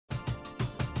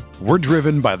We're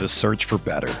driven by the search for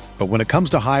better. But when it comes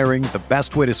to hiring, the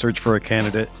best way to search for a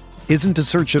candidate isn't to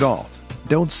search at all.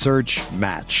 Don't search,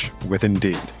 match with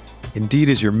Indeed. Indeed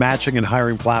is your matching and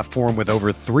hiring platform with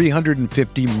over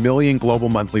 350 million global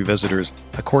monthly visitors,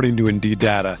 according to Indeed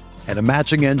data, and a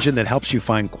matching engine that helps you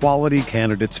find quality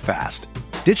candidates fast.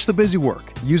 Ditch the busy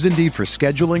work. Use Indeed for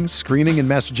scheduling, screening, and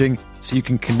messaging so you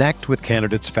can connect with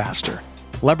candidates faster.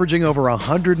 Leveraging over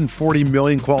 140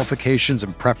 million qualifications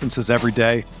and preferences every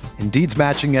day, Indeed's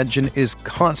matching engine is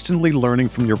constantly learning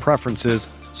from your preferences,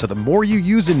 so the more you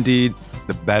use Indeed,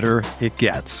 the better it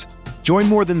gets. Join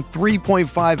more than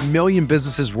 3.5 million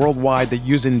businesses worldwide that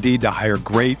use Indeed to hire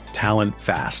great talent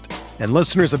fast. And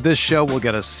listeners of this show will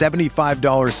get a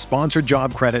 $75 sponsored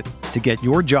job credit to get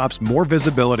your jobs more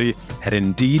visibility at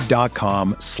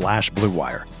Indeed.com/Blue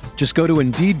Wire. Just go to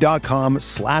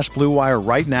Indeed.com/Blue Wire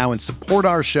right now and support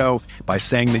our show by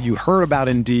saying that you heard about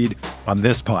Indeed on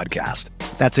this podcast.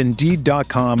 That's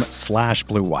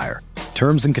Indeed.com/Blue Wire.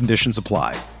 Terms and conditions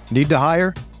apply. Need to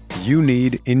hire? You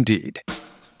need Indeed.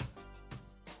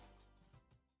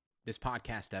 This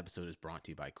podcast episode is brought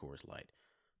to you by Coors Light.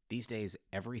 These days,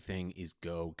 everything is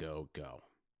go, go, go.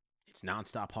 It's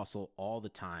nonstop hustle all the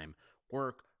time.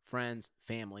 Work, friends,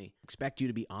 family, expect you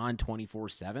to be on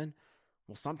 24/7.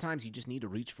 Well, sometimes you just need to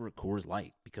reach for a Coors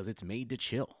Light because it's made to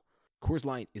chill. Coors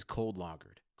Light is cold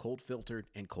lagered, cold filtered,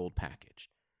 and cold packaged.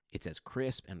 It's as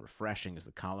crisp and refreshing as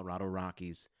the Colorado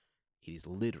Rockies. It is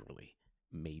literally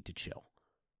made to chill.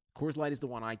 Coors Light is the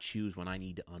one I choose when I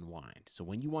need to unwind. So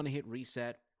when you want to hit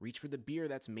reset, reach for the beer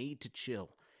that's made to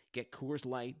chill. Get Coors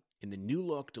Light in the new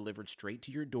look delivered straight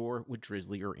to your door with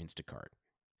Drizzly or Instacart.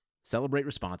 Celebrate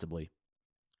responsibly.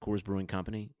 Coors Brewing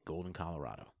Company, Golden,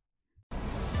 Colorado.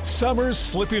 Summer's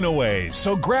slipping away,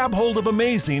 so grab hold of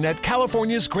amazing at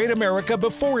California's Great America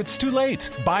before it's too late.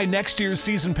 Buy next year's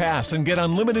season pass and get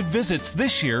unlimited visits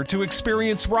this year to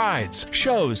experience rides,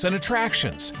 shows, and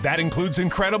attractions. That includes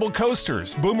incredible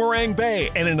coasters, Boomerang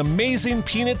Bay, and an amazing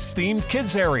Peanuts-themed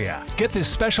kids area. Get this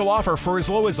special offer for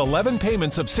as low as 11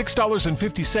 payments of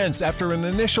 $6.50 after an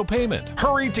initial payment.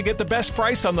 Hurry to get the best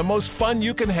price on the most fun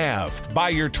you can have. Buy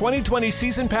your 2020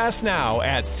 season pass now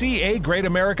at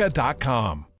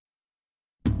cagreatamerica.com.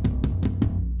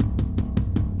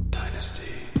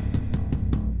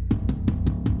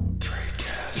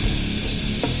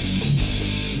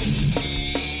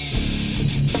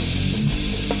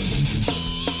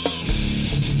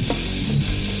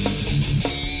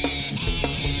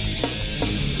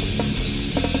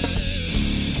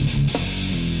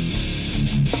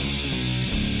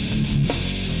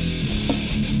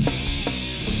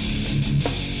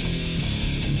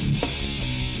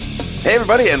 Hey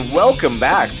everybody, and welcome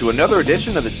back to another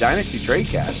edition of the Dynasty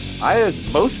Tradecast. I,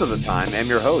 as most of the time, am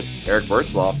your host, Eric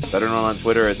Bertzloff, better known on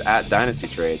Twitter as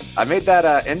 @DynastyTrades. I made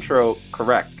that intro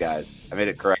correct, guys. I made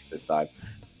it correct this time.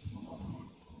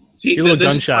 See, you're a little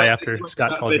gun-shy after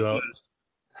Scott called you out.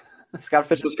 Scott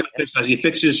Fish does. He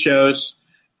fixes shows.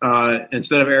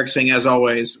 Instead of Eric saying "as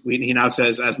always," he now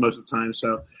says "as most of the time."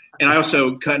 So, and I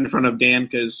also cut in front of Dan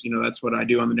because that's what I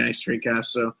do on the Dynasty Tradecast.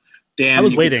 So, Dan, I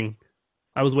was waiting.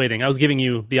 I was giving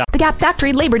you the The Gap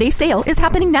Factory Labor Day sale is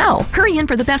happening now. Hurry in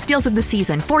for the best deals of the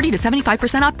season. 40 to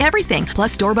 75% off everything.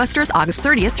 Plus doorbusters August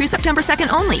 30th through September 2nd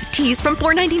only. Tees from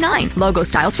 $4.99. Logo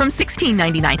styles from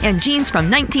 $16.99. And jeans from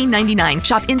 $19.99.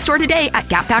 Shop in-store today at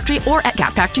Gap Factory or at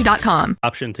gapfactory.com.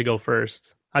 option to go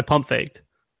first. I pump faked.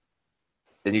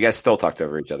 And you guys still talked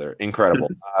over each other. Incredible.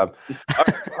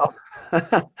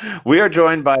 We are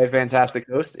joined by a fantastic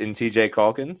host in TJ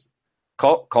Calkins.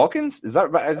 Calkins? Is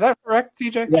that correct,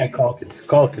 TJ? Yeah, Calkins.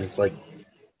 Like,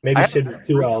 maybe should be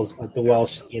two L's, but the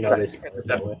Welsh, they spell it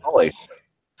that way.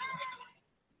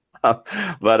 But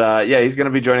he's going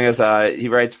to be joining us. He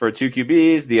writes for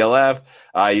 2QBs, DLF.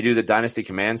 You do the Dynasty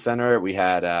Command Center. We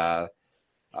had Power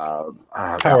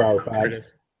Hour 5.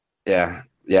 Yeah,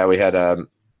 we had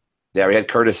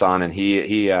Curtis on, and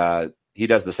he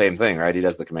does the same thing, right? He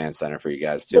does the Command Center for you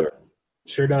guys too.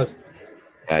 Sure does.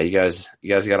 Yeah, you guys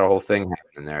got a whole thing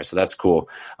happening there, so that's cool.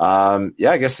 I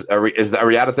guess are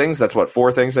we out of things? That's what,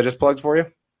 4 things I just plugged for you?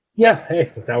 Yeah.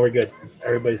 Hey, now we're good.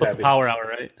 Everybody's What's happy. the Power Hour,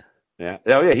 right? Yeah.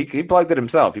 Oh yeah. He plugged it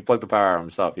himself. He plugged the Power Hour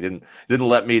himself. He didn't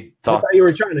let me talk. I thought you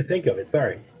were trying to think of it.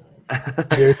 Sorry.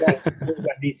 You were trying to think of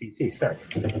DCC. Sorry.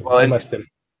 Well, I must have.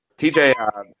 TJ,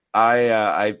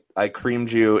 I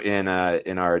creamed you in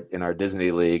our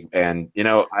Disney League, and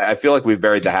I feel like we've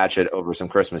buried the hatchet over some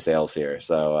Christmas ales here.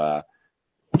 So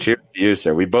cheers to you,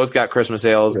 sir. We both got Christmas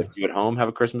ales. If you at home have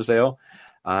a Christmas ale,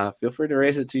 feel free to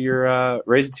raise it to your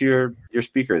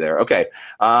speaker there. Okay.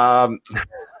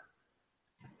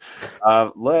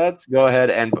 Let's go ahead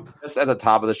and just at the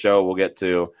top of the show, we'll get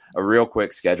to a real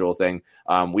quick schedule thing.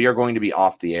 We are going to be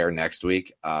off the air next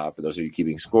week. For those of you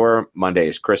keeping score, Monday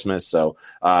is Christmas. So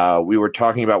we were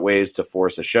talking about ways to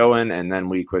force a show in, and then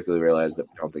we quickly realized that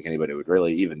we don't think anybody would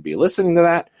really even be listening to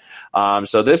that.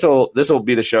 So this will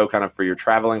be the show kind of for your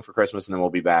traveling for Christmas, and then we'll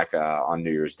be back on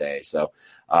New Year's Day. So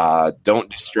don't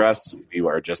distress. We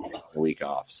are just taking a week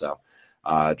off. So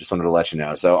just wanted to let you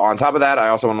know. So on top of that, I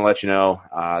also want to let you know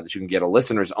that you can get a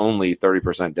listeners only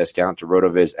 30% discount to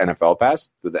RotoViz NFL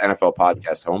Pass through the NFL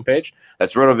Podcast homepage.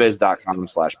 That's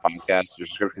rotoviz.com/podcast. Your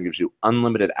subscription gives you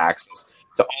unlimited access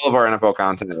to all of our NFL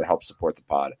content that helps support the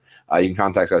pod. You can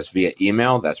contact us via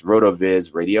email. That's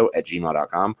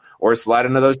rotovizradio@gmail.com, or slide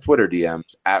into those Twitter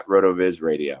DMs at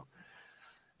rotovizradio.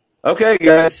 Okay,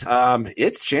 guys,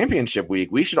 it's championship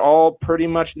week. We should all pretty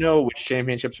much know which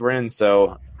championships we're in.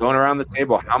 So going around the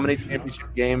table, how many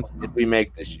championship games did we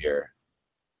make this year?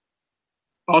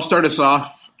 I'll start us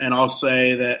off, and I'll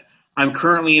say that I'm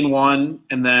currently in one.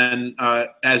 And then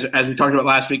as we talked about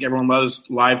last week, everyone loves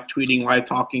live tweeting, live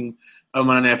talking of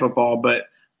Monday Night Football. But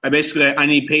I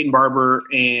need Peyton Barber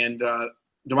and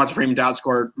Devonta Freeman to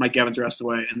outscore Mike Evans the rest of the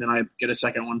way. And then I get a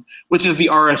second one, which is the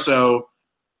RSO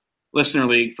Listener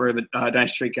League for the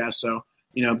Dynasty Tradecast. So,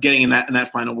 getting in that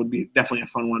final would be definitely a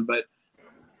fun one. But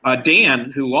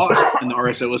Dan, who lost in the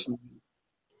RSO Listener League,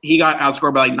 he got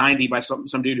outscored by like 90 by some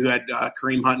dude who had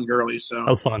Kareem Hunt and Gurley. So that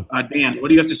was fun. Dan, what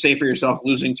do you have to say for yourself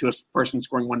losing to a person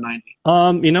scoring 190?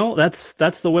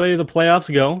 That's the way the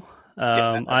playoffs go.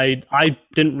 I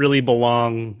didn't really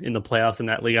belong in the playoffs in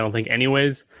that league, I don't think,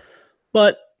 anyways.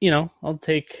 But I'll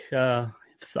take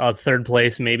third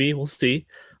place. Maybe we'll see.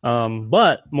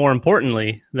 But more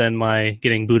importantly than my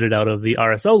getting booted out of the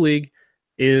RSO league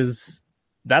is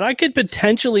that I could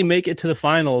potentially make it to the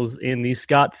finals in the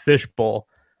Scott Fish Bowl.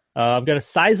 I've got a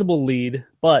sizable lead,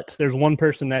 but there's one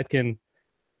person that can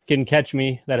catch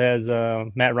me that has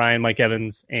Matt Ryan, Mike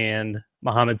Evans, and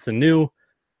Mohamed Sanu.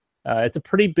 It's a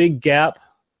pretty big gap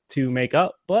to make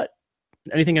up, but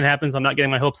anything can happen. So I'm not getting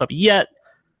my hopes up yet,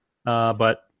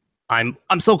 but I'm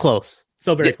so close,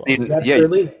 so very close. Is that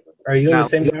early? Are you in the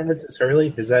same conference as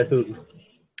Hurley? Is that who?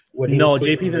 No,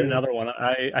 JP's in another one.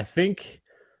 I think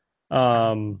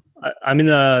I'm in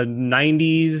the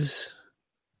 90s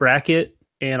bracket,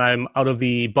 and I'm out of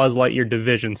the Buzz Lightyear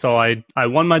division. So I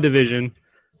won my division,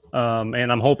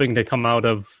 and I'm hoping to come out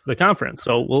of the conference.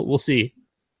 So we'll see.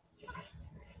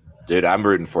 Dude, I'm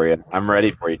rooting for you. I'm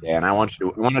ready for you, Dan. I want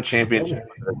a championship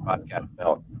under this podcast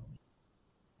belt.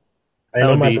 I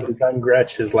know my buddy Don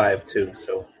Gretsch is live too,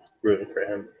 so rooting for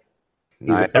him.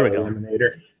 He's a fellow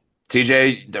eliminator.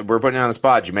 TJ, we're putting you on the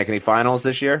spot. Did you make any finals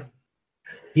this year?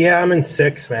 Yeah, I'm in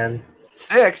 6, man.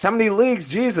 6? How many leagues?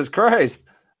 Jesus Christ.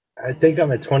 I think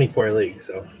I'm at 24 leagues,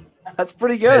 so that's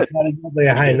pretty good. It's not exactly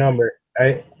a high number.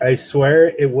 I swear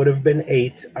it would have been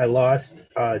 8. I lost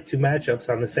 2 matchups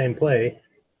on the same play,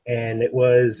 and it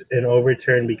was an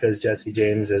overturn because Jesse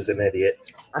James is an idiot.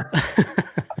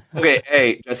 Okay,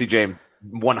 hey, Jesse James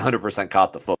 100%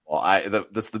 caught the football.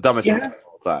 That's the dumbest thing of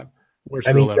all time.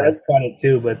 Does caught it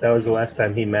too, but that was the last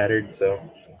time he mattered. So,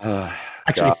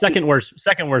 actually, second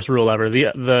worst rule ever.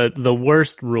 The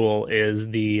worst rule is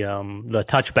the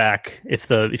touchback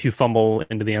if you fumble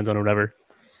into the end zone or whatever.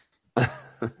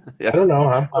 Yeah. I don't know.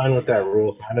 I'm fine with that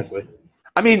rule, honestly.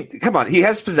 I mean, come on. He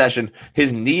has possession.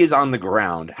 His knee is on the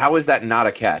ground. How is that not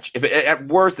a catch? If at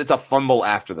worst, it's a fumble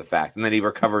after the fact, and then he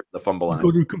recovered the fumble.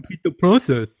 Go to complete the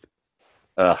process.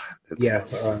 We have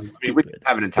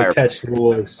an entire the catch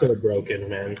rule is so broken,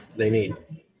 man. They need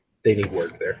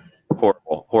work there.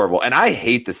 Horrible. And I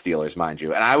hate the Steelers, mind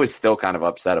you. And I was still kind of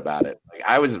upset about it. Like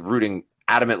I was rooting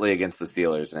adamantly against the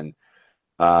Steelers, and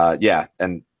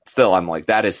and still I'm like,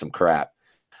 that is some crap.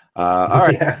 All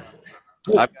right. Yeah.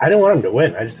 I didn't want him to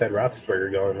win. I just had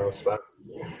Roethlisberger going in those spots.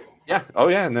 Yeah. Oh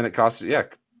yeah. And then it cost. Yeah.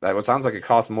 That sounds like it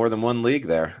cost more than one league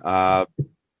there.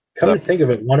 Come to think of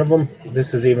it, one of them,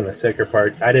 this is even the sicker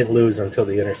part, I didn't lose until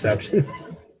the interception.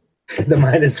 The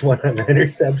 -1 on the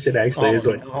interception actually is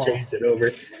what changed it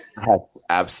over. That's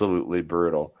absolutely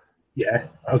brutal. Yeah.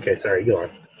 Okay, sorry, go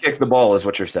on. Kick the ball is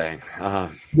what you're saying.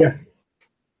 Yeah.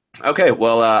 Okay,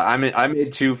 well, I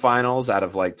made 2 finals out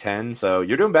of like 10, so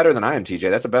you're doing better than I am, TJ.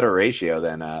 That's a better ratio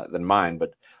than mine,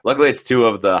 but luckily it's 2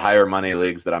 of the higher money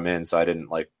leagues that I'm in, so I didn't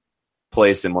like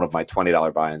place in one of my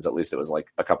 $20 buy-ins. At least it was like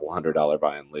a couple $100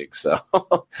 buy-in leagues. So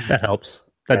that helps.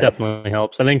 That definitely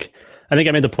helps. I think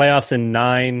I made the playoffs in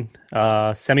 9,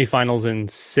 semifinals in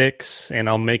 6, and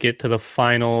I'll make it to the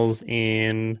finals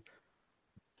in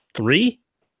 3.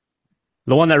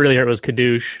 The one that really hurt was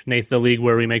Kadoosh, Nathan, the league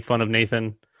where we make fun of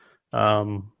Nathan,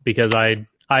 because I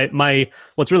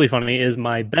What's really funny is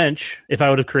my bench, if I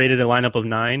would have created a lineup of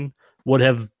 9, would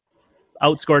have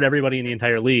outscored everybody in the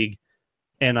entire league,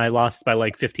 and I lost by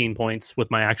like 15 points with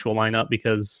my actual lineup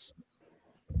because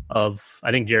of,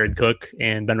 I think, Jared Cook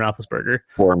and Ben Roethlisberger.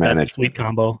 Poor management. Sweet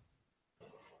combo.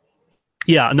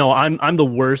 Yeah, no, I'm the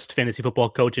worst fantasy football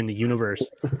coach in the universe.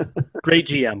 Great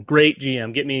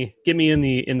GM. Get me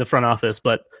in the front office,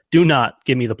 but do not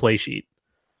give me the play sheet.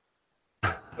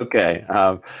 Okay.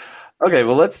 Okay,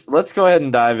 well, let's go ahead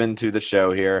and dive into the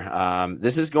show here.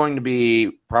 This is going to be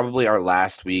probably our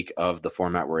last week of the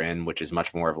format we're in, which is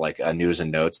much more of like a news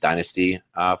and notes Dynasty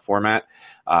format.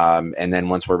 And then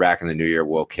once we're back in the new year,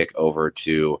 we'll kick over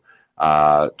to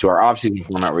our offseason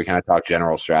format where we kind of talk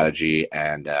general strategy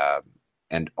and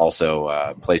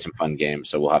also play some fun games.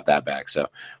 So we'll have that back. So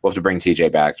we'll have to bring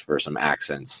TJ back for some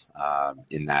accents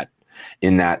in that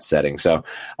setting. So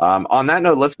on that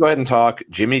note, let's go ahead and talk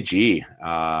Jimmy G.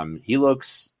 He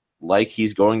looks like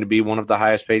he's going to be one of the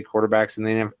highest paid quarterbacks in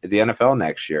the NFL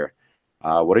next year.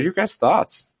 What are your guys'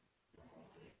 thoughts?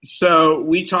 So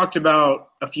we talked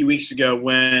about a few weeks ago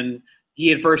when he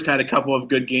had first had a couple of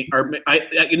good games. Or it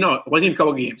wasn't even a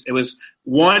couple of games. It was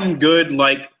one good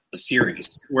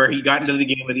series where he got into the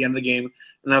game at the end of the game,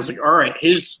 and I was like, all right,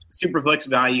 his super flex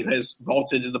value has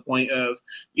vaulted to the point of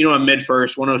a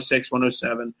mid-first, 106,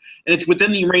 107, and it's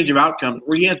within the range of outcomes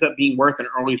where he ends up being worth an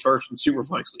early first in super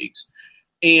flex leagues.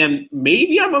 And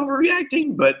maybe I'm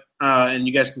overreacting, but and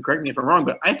you guys can correct me if I'm wrong,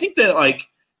 but I think that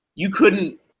you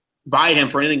couldn't buy him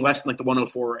for anything less than the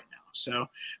 104 right now. So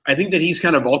I think that he's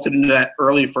kind of vaulted into that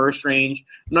early first range.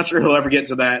 I'm not sure he'll ever get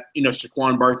to that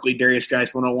Saquon Barkley, Darius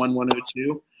Geis 101,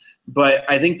 102. But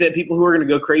I think that people who are going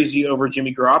to go crazy over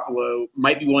Jimmy Garoppolo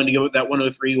might be willing to go with that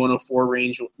 103, 104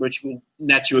 range, which will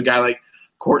net you a guy like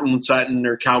Courtland Sutton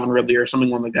or Calvin Ridley or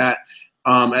something like that,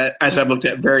 as I've looked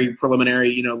at very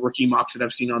preliminary, rookie mocks that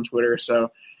I've seen on Twitter.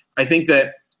 So I think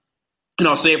that, and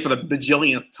I'll say it for the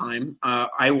bajillionth time,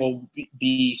 I will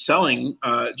be selling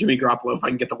Jimmy Garoppolo if I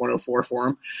can get the 104 for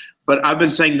him. But I've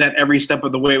been saying that every step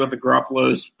of the way with the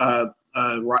Garoppolo's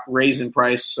raise in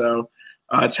price. So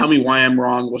tell me why I'm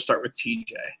wrong. We'll start with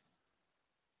TJ.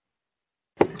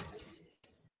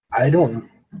 I don't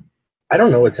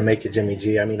know what to make of Jimmy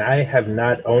G. I mean, I have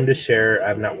not owned a share.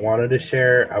 I've not wanted a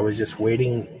share. I was just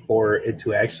waiting for it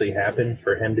to actually happen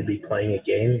for him to be playing a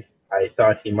game. I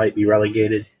thought he might be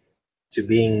relegated to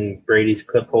being Brady's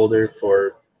clip holder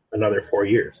for another 4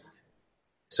 years.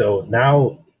 So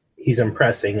now he's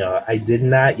impressing. I did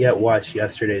not yet watch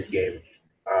yesterday's game.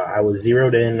 I was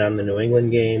zeroed in on the New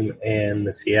England game and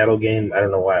the Seattle game. I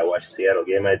don't know why I watched the Seattle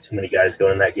game. I had too many guys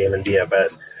going in that game in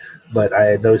DFS. But I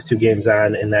had those two games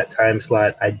on in that time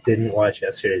slot. I didn't watch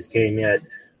yesterday's game yet.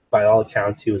 By all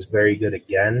accounts, he was very good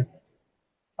again.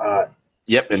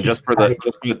 Yep, and just to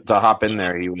hop in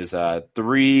there, he was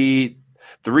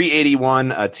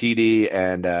 381 a TD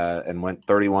and went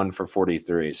 31 for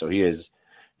 43. So he's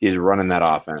running that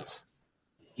offense.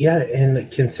 Yeah,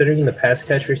 and considering the pass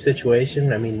catcher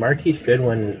situation, I mean, Marquise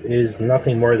Goodwin is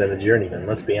nothing more than a journeyman.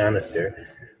 Let's be honest here.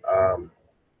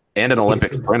 And an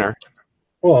Olympic sprinter.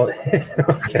 Well,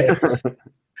 okay.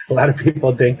 A lot of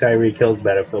people think Tyreek Hill's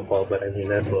bad at football, but I mean,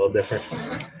 that's a little different.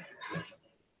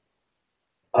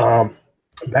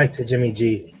 Back to Jimmy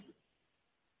G.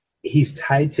 He's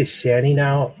tied to Shanny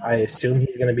now. I assume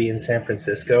he's going to be in San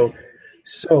Francisco.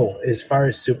 So as far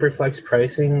as Superflex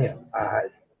pricing,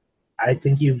 I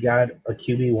think you've got a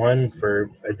QB1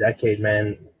 for a decade,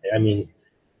 man. I mean,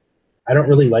 I don't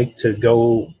really like to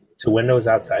go to windows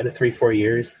outside of 3-4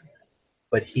 years,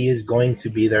 but he is going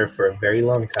to be there for a very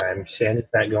long time.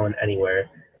 Shannon's not going anywhere.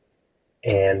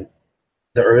 And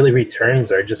the early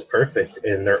returns are just perfect,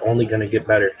 and they're only going to get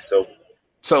better. So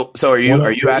are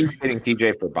you advocating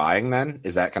TJ for buying then?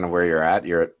 Is that kind of where you're at?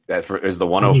 Is the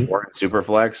 104 in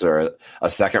Superflex or a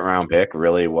second round pick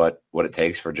really what it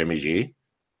takes for Jimmy G?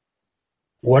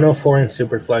 104 in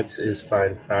Superflex is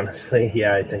fine, honestly.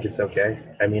 Yeah, I think it's okay.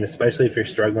 I mean, especially if you're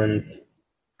struggling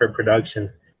for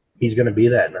production, he's going to be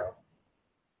that now.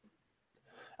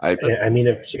 I mean,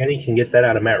 if Shanny can get that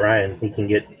out of Matt Ryan, he can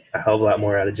get a hell of a lot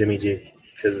more out of Jimmy G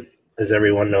because, as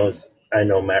everyone knows, I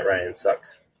know Matt Ryan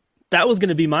sucks. That was going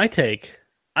to be my take.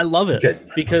 I love it. Good.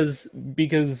 because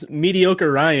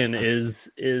mediocre Ryan is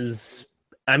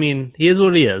I mean, he is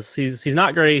what he is. He's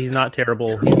not great. He's not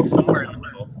terrible. He's somewhere in the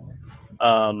middle.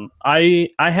 I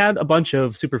had a bunch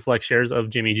of Superflex shares of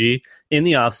Jimmy G in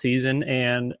the offseason,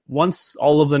 and once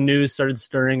all of the news started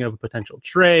stirring of a potential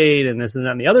trade and this and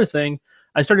that and the other thing,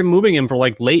 I started moving him for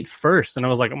late first, and I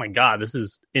was like, oh my God, this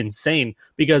is insane,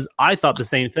 because I thought the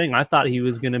same thing. I thought he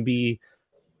was going to be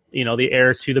the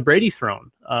heir to the Brady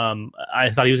throne. I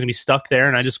thought he was going to be stuck there,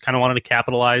 and I just kind of wanted to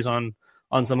capitalize on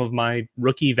some of my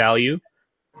rookie value.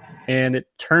 And it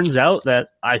turns out that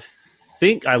I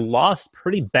think I lost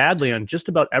pretty badly on just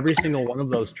about every single one of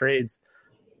those trades.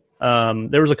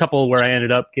 There was a couple where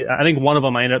I think one of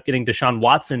them I ended up getting Deshaun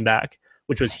Watson back,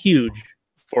 which was huge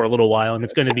for a little while, and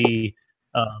it's going to be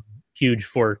huge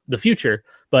for the future.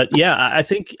 But yeah, I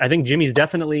think Jimmy's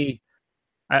definitely,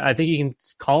 I think you can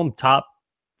call him top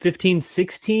 15,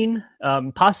 16,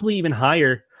 possibly even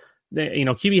higher.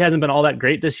 QB hasn't been all that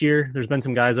great this year. There's been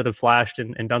some guys that have flashed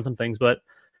and done some things, but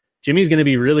Jimmy's going to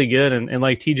be really good. And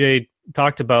like TJ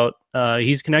talked about,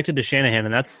 he's connected to Shanahan,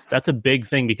 and that's a big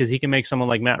thing because he can make someone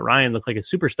like Matt Ryan look like a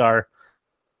superstar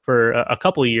for a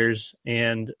couple of years.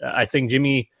 And I think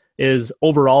Jimmy is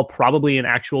overall probably an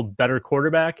actual better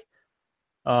quarterback.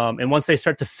 And once they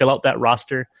start to fill out that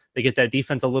roster, they get that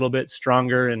defense a little bit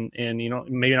stronger and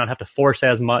maybe not have to force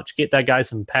as much, get that guy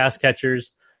some pass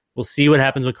catchers. We'll see what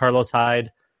happens with Carlos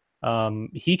Hyde.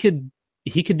 He could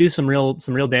do some real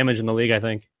damage in the league, I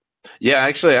think. Yeah,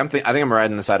 actually, I think I'm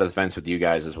riding the side of the fence with you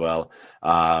guys as well.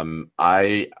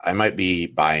 I might be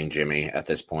buying Jimmy at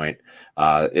this point.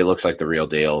 It looks like the real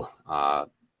deal.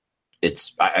 I'm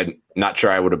not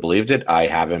sure I would have believed it. I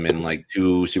have him in like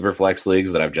 2 super flex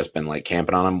leagues that I've just been like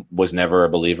camping on him. Was never a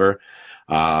believer.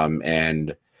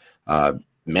 Man,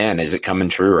 is it coming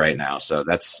true right now? So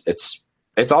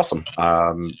it's awesome.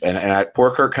 And poor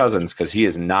Kirk Cousins, because he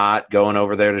is not going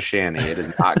over there to Shanny. It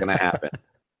is not going to happen.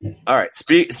 All right.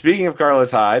 Speaking of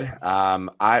Carlos Hyde,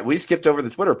 we skipped over the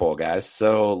Twitter poll, guys.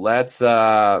 So let's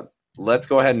go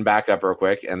ahead and back up real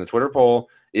quick. And the Twitter poll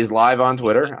is live on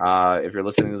Twitter. If you're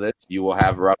listening to this, you will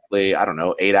have roughly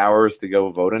 8 hours to go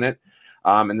vote in it.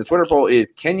 And the Twitter poll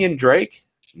is Kenyon Drake,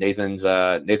 Nathan's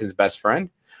best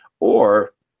friend,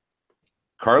 or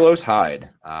Carlos Hyde.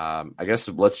 I guess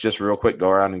let's just real quick go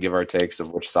around and give our takes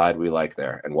of which side we like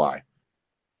there and why.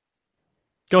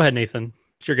 Go ahead, Nathan.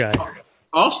 It's your guy.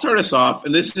 I'll start us off,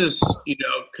 and this is,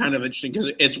 kind of interesting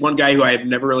because it's one guy who I have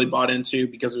never really bought into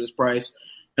because of his price,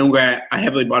 and one guy I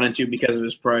heavily bought into because of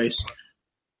his price.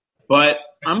 But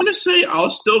I'm going to say I'll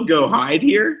still go Hyde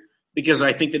here because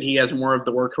I think that he has more of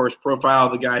the workhorse profile,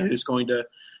 the guy who's going to,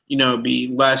 be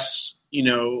less,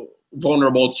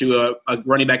 vulnerable to a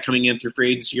running back coming in through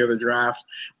free agency or the draft,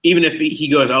 even if he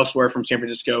goes elsewhere from San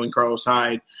Francisco and Carlos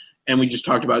Hyde. And we just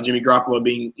talked about Jimmy Garoppolo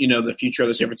being, the future of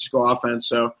the San Francisco offense.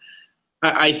 So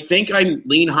I think I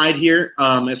lean Hyde here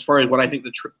as far as what I think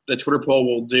the Twitter poll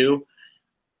will do.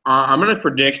 I'm going to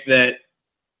predict that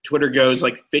Twitter goes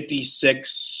like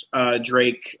 56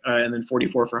 Drake and then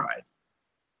 44 for Hyde.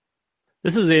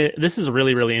 This is a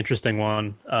really, really interesting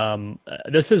one.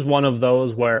 This is one of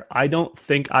those where I don't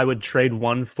think I would trade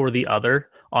one for the other,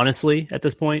 honestly, at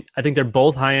this point. I think they're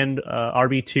both high-end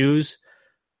RB2s.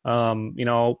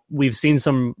 We've seen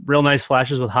some real nice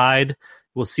flashes with Hyde.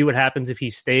 We'll see what happens if he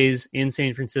stays in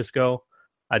San Francisco.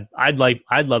 I'd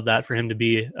love that for him to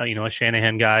be a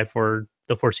Shanahan guy for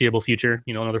the foreseeable future,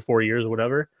 another 4 years or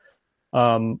whatever.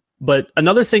 But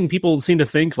another thing people seem to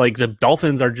think, like the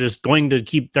Dolphins are just they're going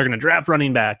to draft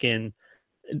running back, and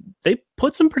they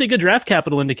put some pretty good draft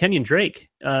capital into Kenyon Drake.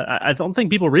 I don't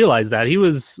think people realize that. He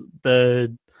was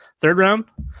the third round,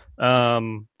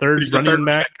 running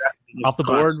back off the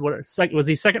board. Was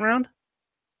he second round?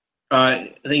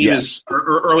 I think he was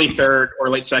early third or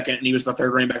late second, and he was the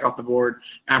third running back off the board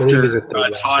after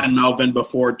Todd and Melvin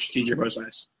before CJ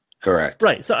Bosize. Correct.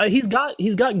 Right. So he's got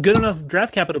good enough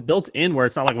draft capital built in where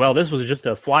it's not like, well, this was just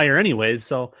a flyer anyways.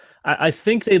 So I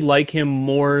think they'd like him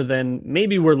more than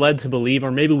maybe we're led to believe,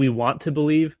 or maybe we want to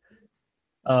believe.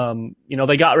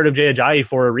 They got rid of Jay Ajayi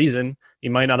for a reason. He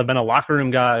might not have been a locker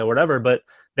room guy or whatever, but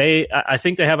I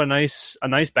think they have a nice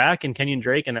back in Kenyon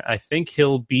Drake, and I think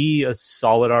he'll be a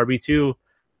solid RB2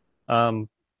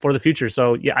 for the future.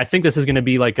 So yeah, I think this is going to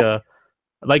be kind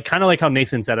of like how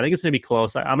Nathan said. I think it's going to be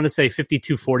close. I'm going to say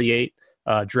 52-48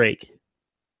 Drake.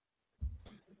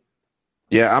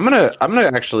 Yeah, I'm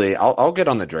gonna actually I'll get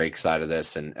on the Drake side of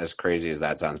this, and as crazy as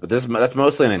that sounds, but that's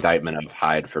mostly an indictment of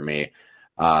Hyde for me.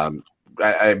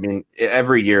 I mean,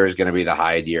 every year is going to be the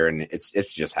Hyde year, and it's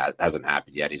just hasn't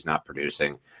happened yet. He's not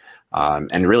producing,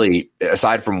 and really,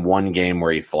 aside from one game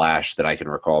where he flashed that I can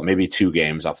recall, maybe 2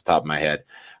 games off the top of my head,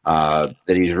 that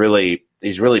he's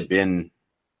really been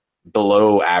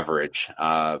below average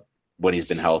when he's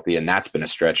been healthy, and that's been a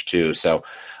stretch too. So,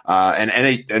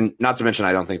 and not to mention,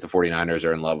 I don't think the 49ers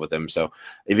are in love with him. So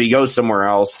if he goes somewhere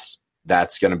else,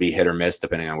 that's going to be hit or miss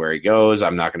depending on where he goes.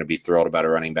 I'm not going to be thrilled about a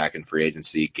running back in free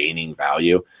agency gaining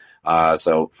value.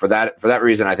 So for that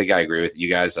reason, I think I agree with you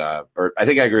guys, or I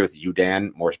think I agree with you,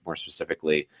 Dan, more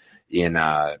specifically in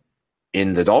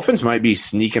And the Dolphins might be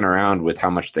sneaking around with how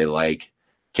much they like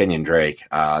Kenyon Drake.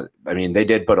 I mean, they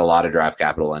did put a lot of draft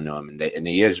capital into him, and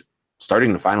he is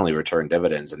starting to finally return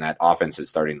dividends, and that offense is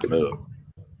starting to move.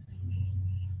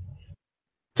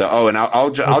 So, and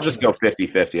I'll just go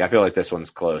 50-50. I feel like this one's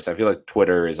close. I feel like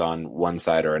Twitter is on one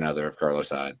side or another of Carlos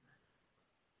Hyde.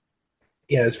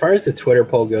 Yeah, as far as the Twitter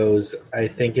poll goes, I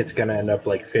think it's going to end up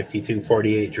like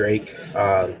 52-48 Drake.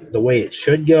 The way it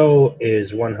should go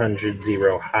is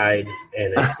 100-0 Hyde,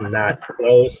 and it's not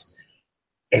close.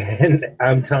 And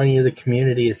I'm telling you, the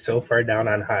community is so far down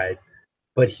on Hyde.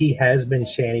 But he has been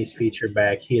Shanny's feature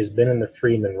back. He has been in the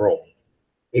Freeman role.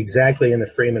 Exactly in the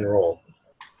Freeman role,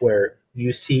 where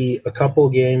you see a couple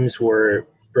games where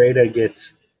Breda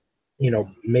gets,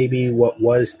 maybe what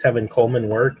was Tevin Coleman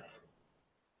work.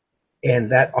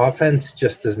 And that offense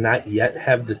just does not yet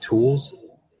have the tools.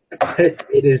 It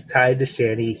is tied to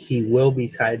Shanny. He will be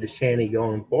tied to Shanny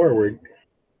going forward.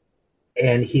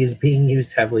 And he's being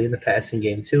used heavily in the passing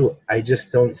game too. I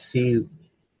just don't see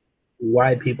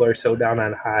why people are so down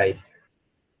on Hyde,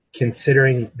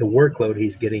 considering the workload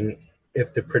he's getting.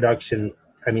 If the production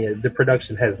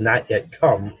has not yet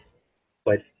come,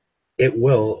 but it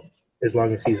will as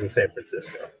long as he's in San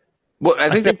Francisco. Well,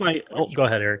 I think go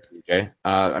ahead, Eric. Okay.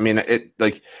 I mean,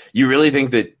 you really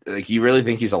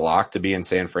think he's a lock to be in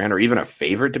San Fran, or even a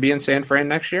favorite to be in San Fran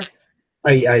next year?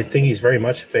 I think he's very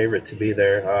much a favorite to be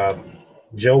there.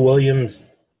 Joe Williams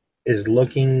is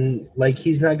looking like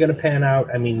he's not going to pan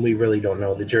out. I mean, we really don't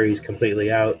know. The jury's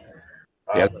completely out.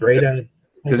 Breda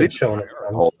hasn't shown it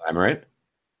the whole time, right?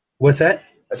 What's that?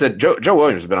 I said Joe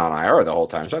Williams has been on IR the whole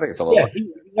time, so I think it's a little. Yeah,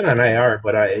 he's been on IR,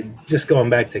 but just going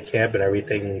back to camp and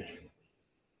everything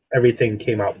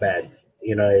came out bad.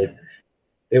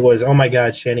 It was, oh my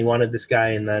God, Shanny wanted this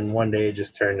guy, and then one day it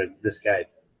just turned to this guy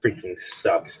freaking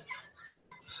sucks.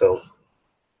 So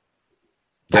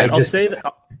I'll say that.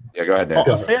 Yeah, go ahead, Dan.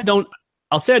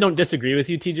 I'll say I don't disagree with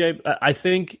you, TJ. I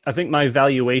think my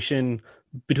valuation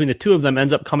between the two of them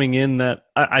ends up coming in that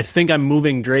I think I'm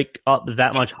moving Drake up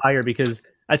that much higher, because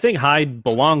I think Hyde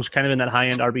belongs kind of in that high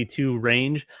end RB2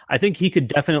 range. I think he could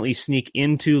definitely sneak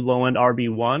into low end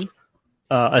RB1,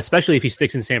 especially if he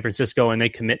sticks in San Francisco and they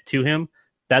commit to him.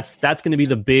 That's going to be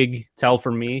the big tell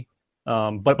for me.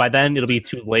 But by then it'll be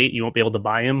too late. You won't be able to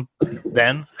buy him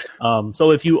then.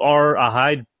 So if you are a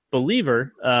Hyde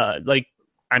believer, like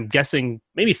I'm guessing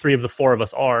maybe 3 of the 4 of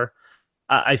us are,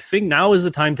 I think now is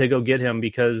the time to go get him,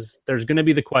 because there's going to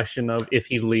be the question of if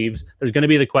he leaves. There's going to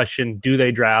be the question, do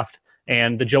they draft?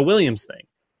 And the Joe Williams thing.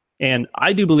 And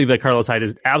I do believe that Carlos Hyde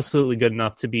is absolutely good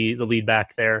enough to be the lead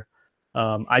back there.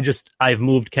 I've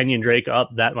moved Kenyon Drake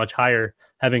up that much higher,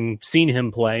 having seen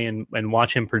him play and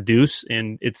watch him produce.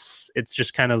 And it's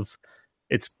just kind of,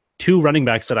 it's 2 running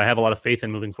backs that I have a lot of faith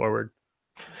in moving forward.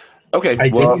 Okay. I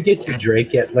didn't get to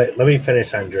Drake yet. Let me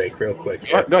finish on Drake real quick.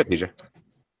 Go ahead, DJ.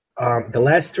 The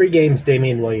last 3 games,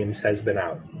 Damian Williams has been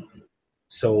out.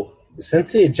 So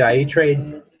since the Ajayi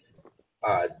trade,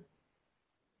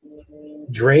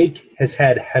 Drake has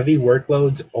had heavy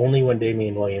workloads only when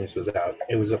Damian Williams was out.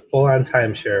 It was a full-on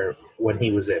timeshare when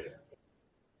he was in.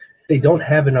 They don't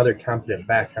have another competent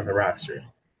back on the roster.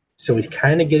 So he's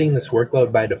kind of getting this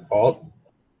workload by default.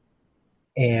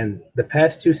 And the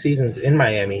past 2 seasons in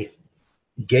Miami,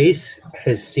 Gase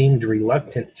has seemed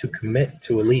reluctant to commit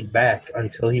to a lead back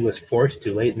until he was forced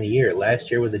to late in the year.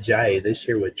 Last year with Ajayi, this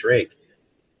year with Drake.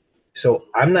 So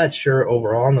I'm not sure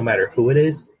overall, no matter who it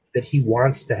is, that he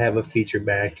wants to have a feature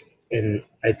back, and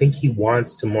I think he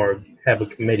wants to more have a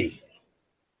committee.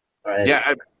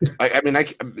 Yeah, I mean,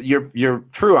 you're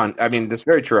true on. I mean, that's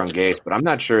very true on Gase, but I'm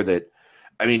not sure that.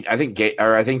 I mean, I think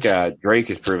Drake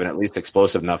has proven at least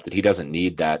explosive enough that he doesn't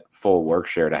need that full work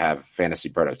share to have fantasy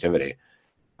productivity.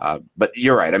 But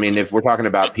you're right. I mean, if we're talking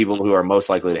about people who are most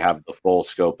likely to have the full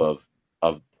scope of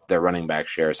their running back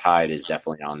shares, Hyde is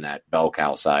definitely on that bell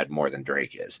cow side more than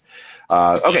Drake is.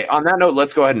 Okay, on that note,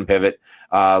 let's go ahead and pivot.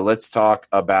 Let's talk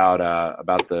about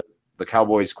the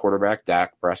Cowboys quarterback,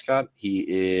 Dak Prescott. He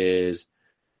is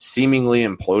seemingly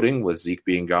imploding with Zeke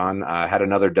being gone. Had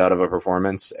another dud of a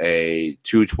performance, a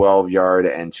 212-yard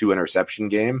and 2 interception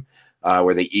game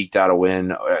where they eked out a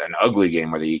win, an ugly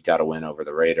game where they eked out a win over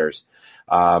the Raiders.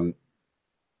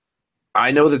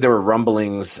 I know that there were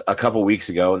rumblings a couple weeks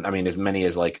ago, I mean, as many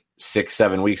as like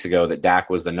 6-7 weeks ago, that Dak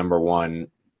was the number 1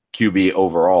 QB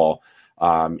overall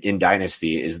in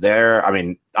Dynasty. Is there, I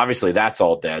mean, obviously that's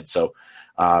all dead. So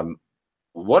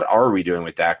what are we doing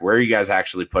with Dak? Where are you guys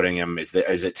actually putting him? Is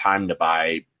it time to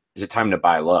buy? Is it time to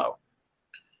buy low?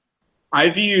 I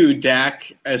view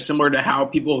Dak as similar to how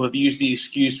people have used the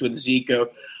excuse with Zeke of,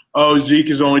 oh, Zeke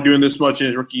is only doing this much in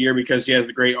his rookie year because he has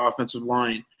the great offensive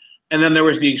line. And then there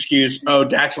was the excuse, oh,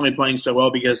 Dak's only playing so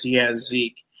well because he has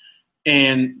Zeke.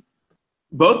 And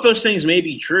both those things may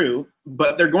be true,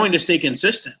 but they're going to stay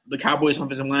consistent. The Cowboys'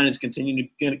 offensive line is going to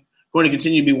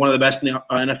continue to be one of the best in the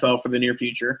NFL for the near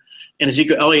future. And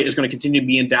Ezekiel Elliott is going to continue to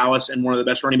be in Dallas and one of the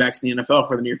best running backs in the NFL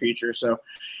for the near future. So,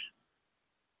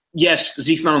 yes,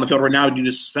 Zeke's not on the field right now due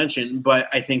to suspension, but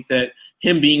I think that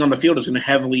him being on the field is going to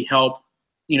heavily help,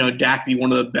 Dak be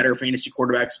one of the better fantasy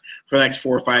quarterbacks for the next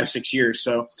 4, 5, 6 years.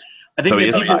 So I think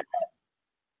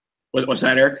what's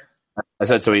that, Eric? I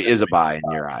said, so he is a buy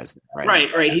in your eyes,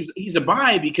 right? Right. He's a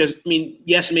buy because,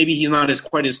 yes, maybe he's not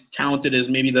quite as talented as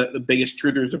maybe the biggest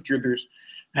truthers of truthers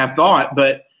have thought,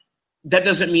 but that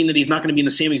doesn't mean that he's not going to be in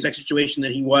the same exact situation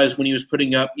that he was when he was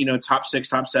putting up, top 6,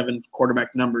 top 7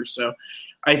 quarterback numbers. So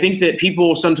I think that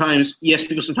people sometimes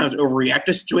overreact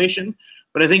to a situation,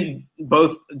 but I think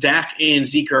both Dak and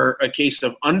Zeke are a case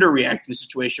of underreacting to a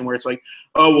situation where it's like,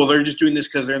 oh, well, they're just doing this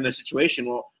because they're in this situation.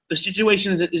 Well, the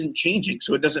situation isn't changing,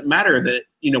 so it doesn't matter that,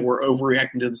 we're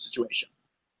overreacting to the situation.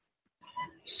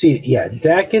 See, yeah,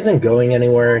 Dak isn't going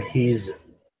anywhere. He's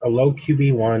a low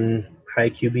QB1, high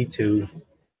QB2.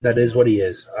 That is what he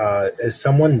is. As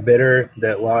someone bitter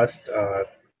that lost a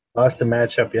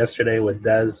matchup yesterday with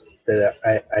Dez, that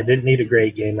I didn't need a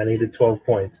great game. I needed 12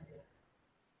 points.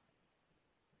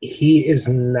 He is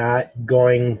not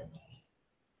going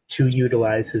to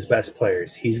utilize his best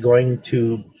players. He's going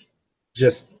to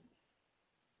just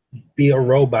be a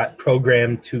robot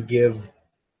programmed to give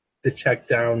the check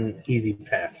down easy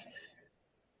pass.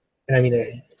 And I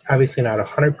mean, obviously not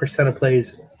 100% of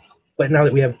plays, but now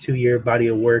that we have a 2-year body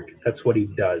of work, that's what he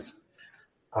does.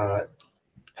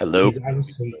 Hello.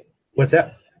 What's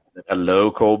that?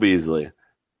 Hello, Cole Beasley.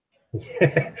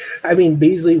 I mean,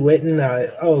 Beasley, Witten,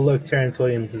 look, Terrence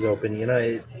Williams is open.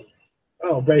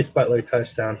 Bryce Butler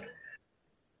touchdown.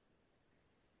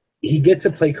 He gets a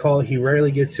play call. He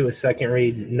rarely gets to a second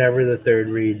read, never the third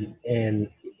read. And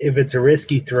if it's a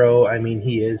risky throw, I mean,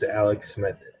 he is Alex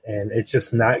Smith. And it's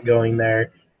just not going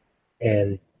there.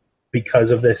 And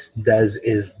because of this, Dez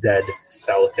is dead.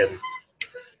 Sell him.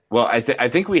 Well, I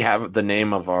think we have the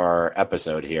name of our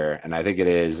episode here, and I think it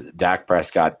is Dak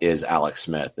Prescott is Alex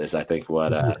Smith. Is I think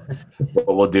what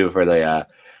we'll do for the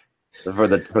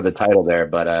title there.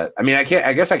 But I mean, I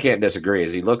guess I can't disagree.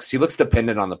 Is he looks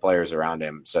dependent on the players around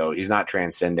him, so he's not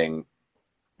transcending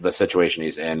the situation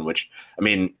he's in. Which I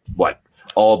mean,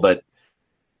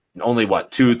 only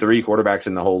 2-3 quarterbacks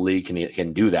in the whole league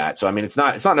can do that. So I mean, it's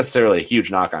not necessarily a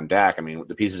huge knock on Dak. I mean,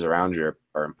 the pieces around you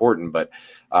are important, but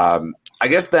I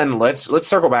guess then let's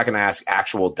circle back and ask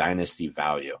actual dynasty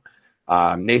value.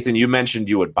 Nathan, you mentioned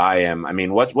you would buy him. I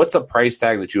mean, what's a price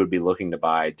tag that you would be looking to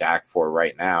buy Dak for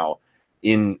right now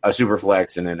in a super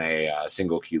flex and in a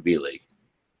single QB league?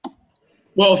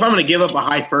 Well, if I'm going to give up a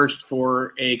high first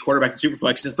for a quarterback in super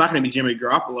flex, it's not going to be Jimmy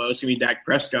Garoppolo. It's going to be Dak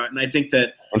Prescott, and I think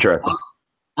that interesting.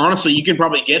 Honestly, you can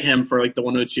probably get him for like the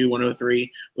 102,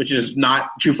 103, which is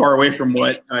not too far away from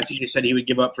what TJ said he would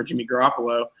give up for Jimmy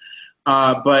Garoppolo.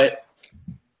 But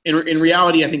in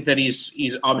reality, I think that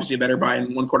he's obviously a better buy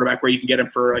in one quarterback where you can get him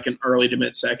for like an early to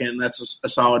mid second. That's a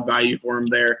solid value for him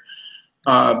there.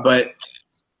 But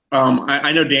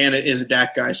I know Dan is a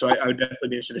Dak guy, so I would definitely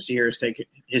be interested to see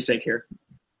his take here.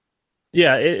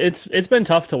 Yeah, it's been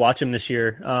tough to watch him this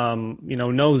year.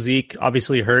 No Zeke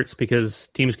obviously hurts because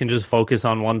teams can just focus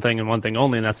on one thing and one thing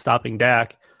only, and that's stopping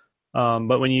Dak.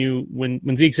 But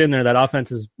when Zeke's in there, that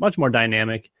offense is much more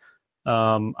dynamic.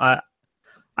 I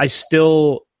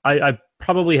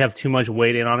probably have too much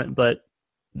weight in on it, but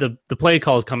the play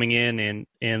call is coming in, and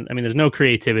I mean, there's no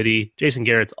creativity. Jason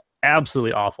Garrett's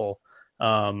absolutely awful,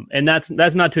 and that's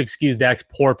not to excuse Dak's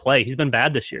poor play. He's been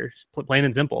bad this year, plain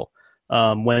and simple.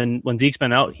 When Zeke's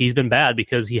been out, he's been bad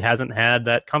because he hasn't had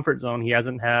that comfort zone. He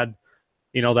hasn't had,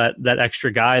 that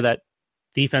extra guy that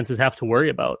defenses have to worry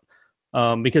about.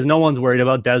 Because no one's worried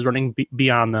about Dez running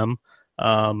beyond them.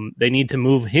 They need to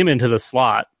move him into the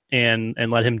slot and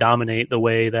let him dominate the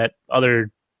way that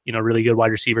other, really good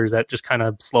wide receivers that just kind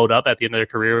of slowed up at the end of their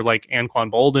career, like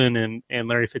Anquan Bolden and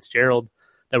Larry Fitzgerald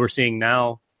that we're seeing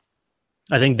now.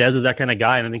 I think Dez is that kind of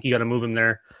guy, and I think you got to move him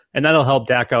there, and that'll help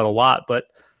Dak out a lot. But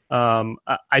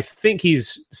I think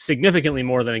he's significantly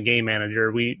more than a game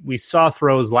manager. We saw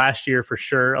throws last year for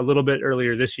sure, a little bit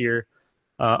earlier this year,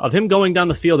 of him going down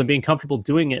the field and being comfortable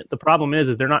doing it. The problem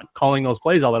is they're not calling those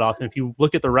plays all that often. If you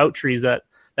look at the route trees that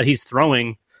he's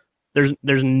throwing, there's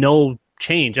no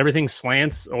change. Everything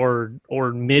slants or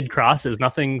mid crosses.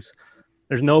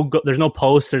 There's no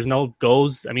posts. There's no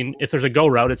goes. I mean, if there's a go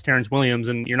route, it's Terrence Williams,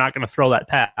 and you're not going to throw that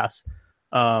pass.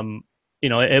 I'd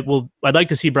like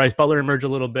to see Bryce Butler emerge a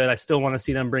little bit. I still want to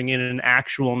see them bring in an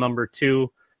actual number 2.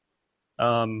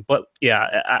 But yeah,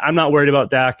 I'm not worried about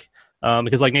Dak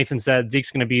because, like Nathan said,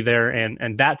 Zeke's going to be there,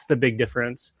 and that's the big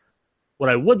difference. What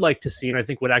I would like to see, and I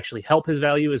think would actually help his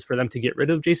value, is for them to get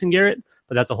rid of Jason Garrett,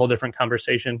 but that's a whole different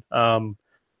conversation.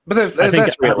 But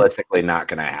that's realistically not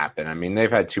going to happen. I mean,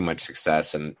 they've had too much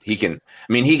success, and he can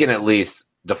at least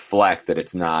deflect that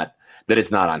it's not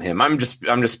on him. I'm just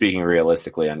speaking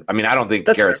realistically. And I mean, I don't think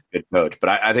Garrett's a good coach, but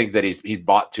I think that he's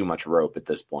bought too much rope at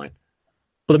this point.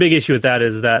 Well, the big issue with that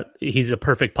is that he's a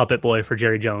perfect puppet boy for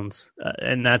Jerry Jones,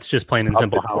 and that's just plain and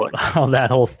simple how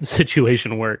that whole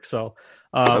situation works. So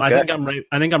okay.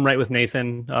 I think I'm right with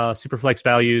Nathan. Superflex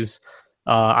values.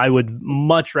 I would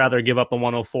much rather give up a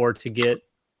 104 to get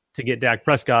Dak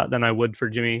Prescott than I would for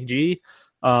Jimmy G.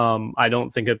 I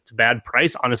don't think it's a bad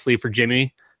price, honestly, for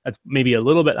Jimmy. That's maybe a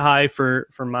little bit high for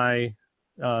my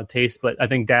taste, but I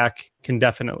think Dak can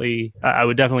definitely. I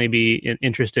would definitely be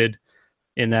interested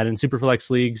in that in Superflex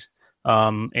leagues.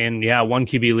 And yeah, 1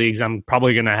 QB leagues, I'm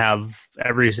probably going to have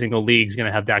every single league's going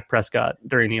to have Dak Prescott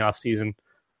during the offseason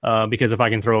because if I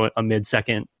can throw a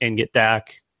mid-second and get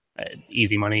Dak,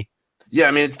 easy money. Yeah,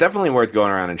 I mean, it's definitely worth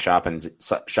going around and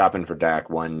shopping for Dak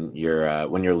when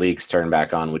your leagues turn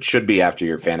back on, which should be after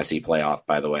your fantasy playoff,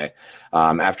 by the way.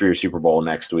 After your Super Bowl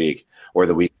next week or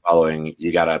the week following,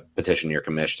 you got to petition your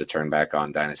commish to turn back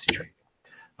on Dynasty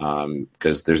trading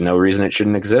because there's no reason it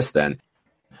shouldn't exist then.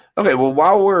 Okay, well,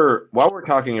 while we're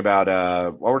talking about 2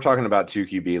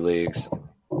 QB leagues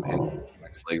and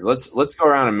leagues, let's go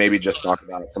around and maybe just talk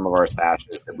about some of our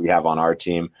stashes that we have on our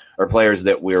team or players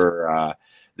that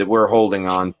we're holding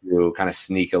on to kind of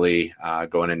sneakily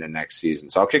going into next season.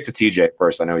 So I'll kick to TJ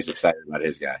first. I know he's excited about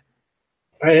his guy.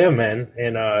 I am, man,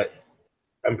 and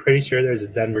I'm pretty sure there's a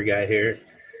Denver guy here.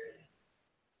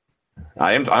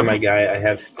 I'm my guy. I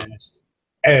have stashed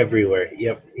everywhere.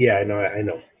 Yep. Yeah, I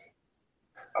know.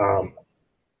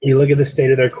 You look at the state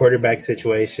of their quarterback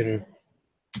situation,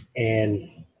 and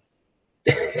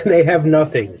they have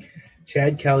nothing.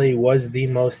 Chad Kelly was the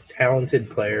most talented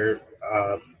player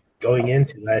going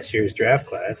into last year's draft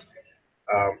class,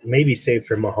 maybe save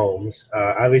for Mahomes.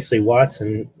 Obviously,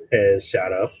 Watson has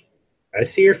shot up. I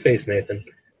see your face, Nathan.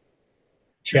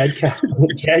 Chad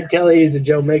Kelly is a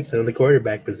Joe Mixon in the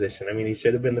quarterback position. I mean, he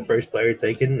should have been the first player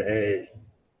taken.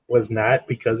 Was not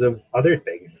because of other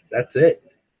things. That's it.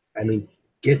 I mean,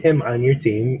 get him on your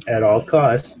team at all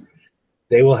costs.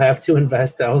 They will have to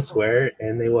invest elsewhere,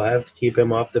 and they will have to keep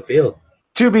him off the field.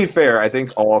 To be fair, I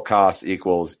think all costs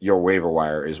equals your waiver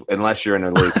wire is unless you're in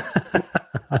a league.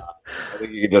 I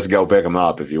think you can just go pick them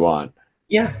up if you want.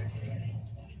 Yeah.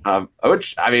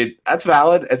 Which I mean, that's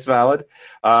valid. It's valid.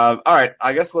 All right,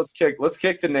 I guess let's kick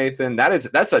to Nathan.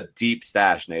 That's a deep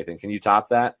stash, Nathan. Can you top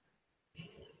that?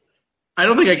 I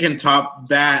don't think I can top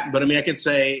that, but I mean, I can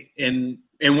say in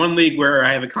one league where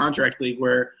I have a contract league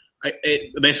where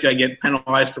basically I get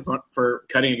penalized for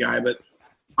cutting a guy, but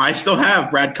I still have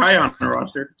Brad Kai on the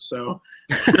roster. So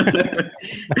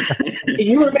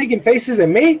you were making faces at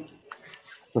me.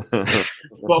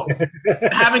 Well,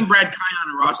 having Brad Kai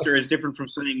on a roster is different from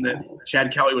saying that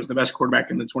Chad Kelly was the best quarterback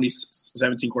in the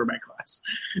 2017 quarterback class.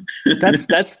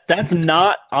 That's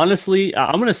not, honestly,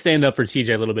 I'm going to stand up for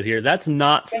TJ a little bit here. That's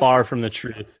not far from the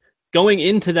truth. Going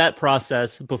into that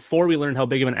process, before we learned how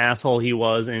big of an asshole he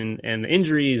was and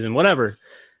injuries and whatever,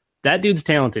 that dude's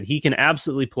talented. He can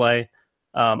absolutely play.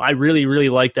 I really, really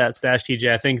like that stash,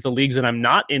 TJ. I think the leagues that I'm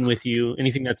not in with you,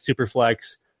 anything that's super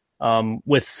flex,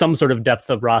 with some sort of depth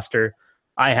of roster,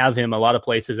 I have him a lot of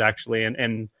places actually,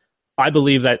 and I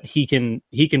believe that he can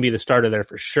be the starter there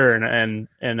for sure, and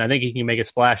I think he can make a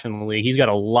splash in the league. He's got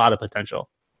a lot of potential.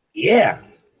 Yeah,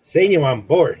 seeing you on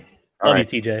board. Love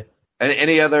you, TJ.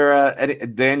 Any other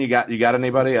Dan? You got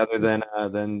anybody other than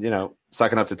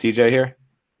sucking up to TJ here?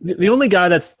 The only guy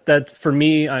that for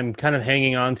me I'm kind of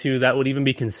hanging on to that would even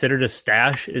be considered a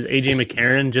stash is AJ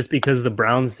McCarron, just because the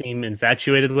Browns seem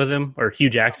infatuated with him, or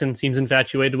Hugh Jackson seems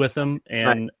infatuated with him,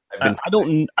 and I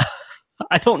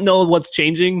don't know what's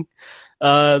changing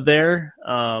there.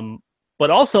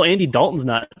 But also Andy Dalton's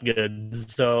not good,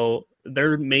 so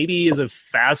there maybe is a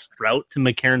fast route to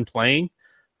McCarron playing.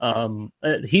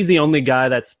 He's the only guy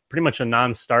that's pretty much a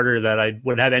non-starter that I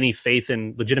would have any faith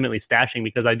in legitimately stashing,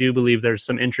 because I do believe there's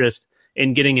some interest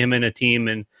in getting him in a team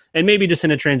and maybe just in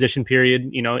a transition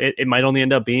period. It might only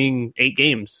end up being 8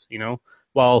 games,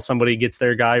 while somebody gets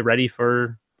their guy ready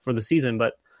for the season.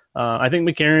 But I think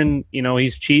McCarron,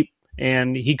 he's cheap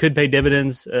and he could pay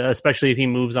dividends, especially if he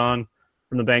moves on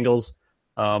from the Bengals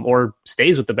or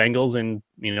stays with the Bengals and,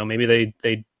 maybe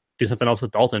they do something else with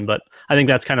Dalton, but I think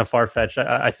that's kind of far-fetched.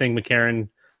 I think McCarron,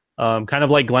 kind of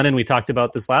like Glennon we talked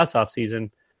about this last offseason,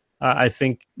 I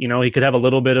think, he could have a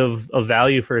little bit of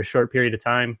value for a short period of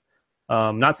time.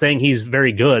 Not saying he's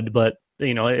very good, but,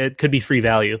 it could be free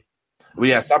value. Well,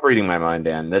 yeah, stop reading my mind,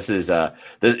 Dan. This is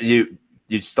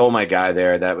you stole my guy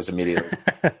there. That was immediately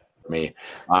for me.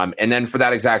 And then for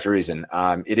that exact reason,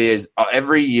 it is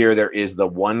every year there is the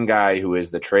one guy who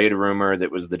is the trade rumor that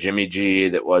was the Jimmy G,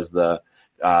 that was the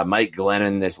Mike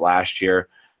Glennon this last year,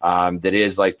 that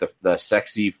is like the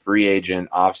sexy free agent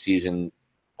offseason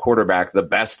quarterback, the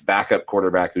best backup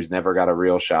quarterback who's never got a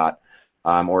real shot.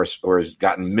 Or has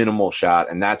gotten minimal shot,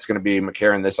 and that's going to be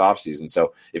McCarron this offseason.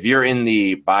 So if you're in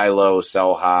the buy low,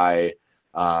 sell high,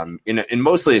 in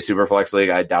mostly a super flex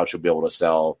league, I doubt you'll be able to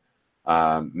sell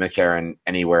McCarron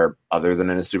anywhere other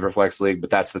than in a super flex league. But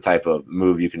that's the type of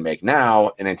move you can make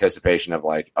now in anticipation of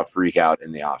like a freak out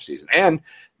in the offseason. And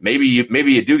maybe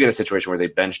you do get a situation where they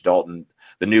bench Dalton,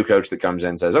 the new coach that comes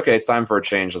in says, okay, it's time for a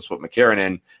change. Let's put McCarron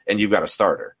in, and you've got a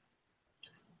starter.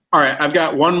 All right, I've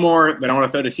got one more that I want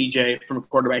to throw to TJ from a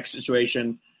quarterback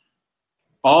situation.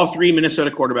 All three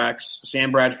Minnesota quarterbacks, Sam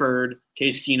Bradford,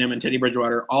 Case Keenum, and Teddy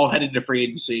Bridgewater, all headed to free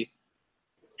agency.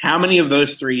 How many of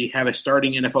those three have a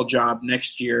starting NFL job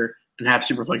next year and have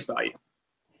superflex value?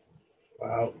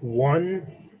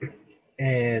 One,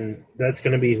 and that's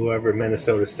going to be whoever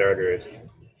Minnesota's starter is.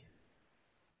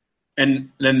 And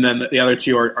then the other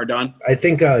two are done? I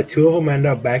think two of them end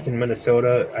up back in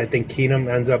Minnesota. I think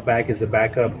Keenum ends up back as a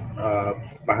backup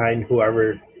behind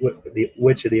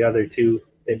which of the other two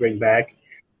they bring back.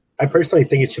 I personally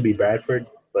think it should be Bradford,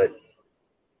 but,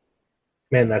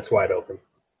 man, that's wide open.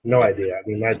 No idea. I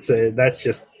mean, that's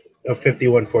just a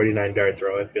 51-49 dart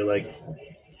throw, I feel like.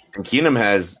 And Keenum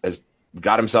has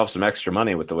got himself some extra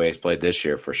money with the way he's played this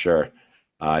year, for sure.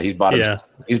 He's bought an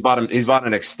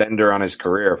extender on his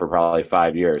career for probably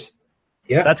 5 years.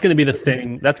 Yeah, that's going to be the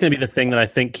thing. That's going to be the thing that I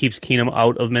think keeps Keenum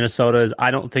out of Minnesota. Is I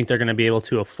don't think they're going to be able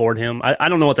to afford him. I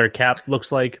don't know what their cap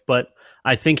looks like, but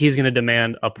I think he's going to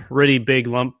demand a pretty big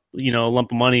lump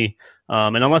of money.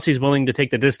 And unless he's willing to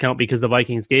take the discount because the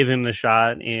Vikings gave him the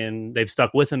shot and they've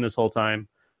stuck with him this whole time.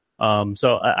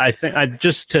 So I think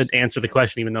just to answer the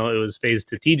question, even though it was phased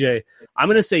to TJ, I'm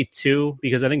going to say two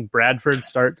because I think Bradford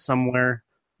starts somewhere.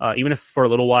 Even if for a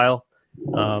little while.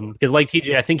 Because like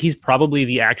TJ, I think he's probably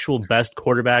the actual best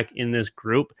quarterback in this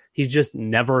group. He's just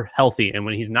never healthy. And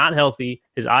when he's not healthy,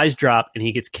 his eyes drop and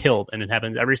he gets killed. And it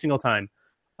happens every single time.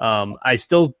 I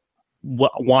still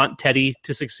want Teddy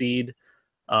to succeed.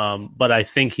 But I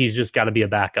think he's just got to be a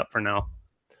backup for now.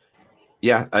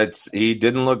 Yeah, he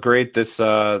didn't look great this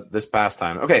past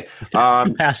time. Okay.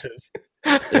 Passive.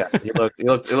 Yeah, he looked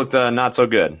not so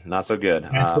good. Not so good.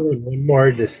 One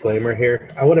more disclaimer here.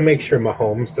 I want to make sure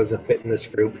Mahomes doesn't fit in this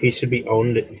group. He should be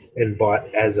owned and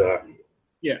bought as at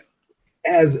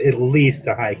least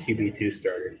a high QB2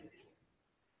 starter.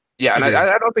 Yeah, and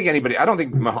I don't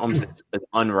think Mahomes is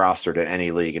unrostered in any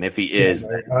league, and if he is,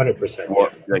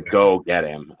 100%. Go get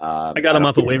him. I got him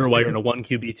off a waiver wire in a 1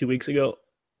 QB 2 weeks ago.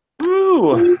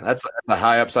 Ooh, that's a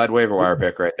high upside waiver wire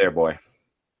pick right there, boy.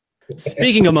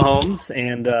 Speaking of Mahomes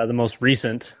and the most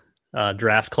recent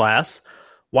draft class,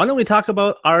 why don't we talk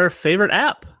about our favorite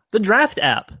app, the Draft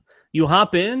app? You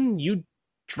hop in, you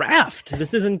draft.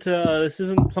 This isn't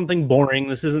something boring.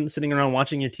 This isn't sitting around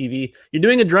watching your TV. You're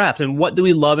doing a draft, and what do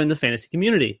we love in the fantasy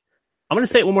community? I'm going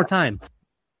to say it one more time.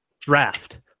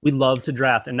 Draft. We love to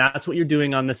draft, and that's what you're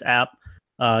doing on this app.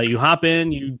 You hop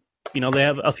in, they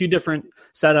have a few different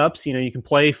setups. You can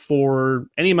play for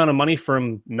any amount of money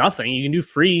from nothing. You can do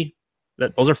free.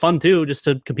 Those are fun too, just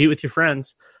to compete with your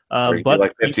friends. But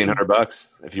like $1,500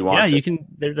 if you want. Yeah, you can.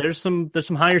 There's some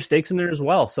higher stakes in there as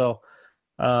well. So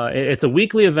it's a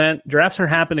weekly event. Drafts are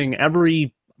happening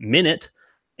every minute,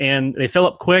 and they fill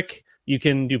up quick. You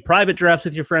can do private drafts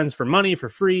with your friends for money, for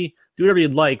free. Do whatever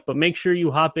you'd like, but make sure you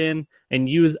hop in and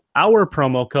use our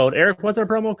promo code. Eric, what's our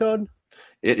promo code?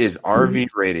 It is RV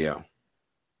Radio.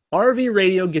 RV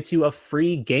Radio gets you a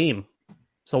free game.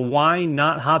 So why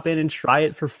not hop in and try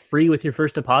it for free with your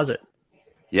first deposit?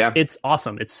 Yeah. It's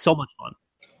awesome. It's so much fun.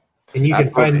 And you can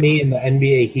find me in the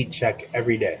NBA Heat Check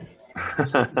every day.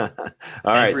 All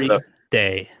right. Every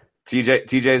day.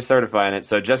 TJ is certifying it.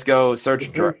 So just go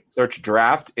search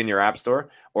draft in your app store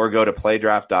or go to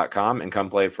playdraft.com and come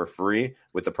play for free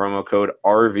with the promo code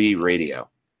RV Radio.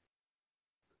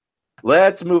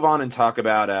 Let's move on and talk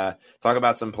about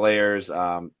some players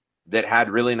that had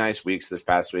really nice weeks this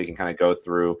past week and kind of go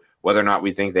through whether or not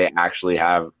we think they actually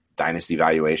have dynasty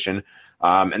valuation.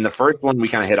 And the first one we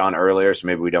kind of hit on earlier, so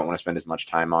maybe we don't want to spend as much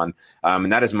time on,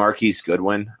 and that is Marquise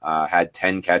Goodwin. Had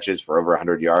 10 catches for over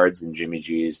 100 yards in Jimmy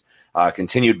G's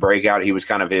continued breakout. He was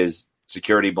kind of his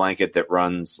security blanket that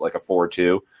runs like a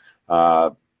 4-2.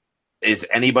 is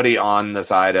anybody on the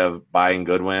side of buying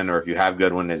Goodwin, or if you have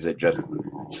Goodwin, is it just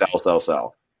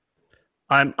sell?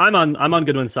 I'm on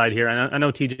Goodwin's side here. I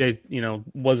know TJ,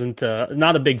 wasn't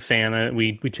not a big fan.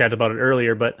 We chatted about it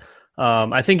earlier, but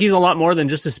I think he's a lot more than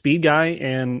just a speed guy,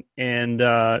 and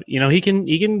he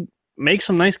can make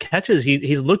some nice catches.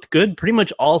 He's looked good pretty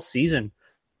much all season.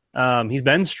 He's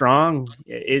been strong.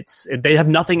 They have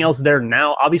nothing else there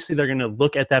now. Obviously, they're going to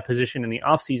look at that position in the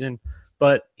offseason,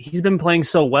 but he's been playing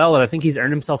so well, and I think he's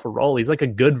earned himself a role. He's like a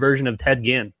good version of Ted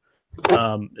Ginn.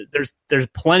 There's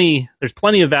plenty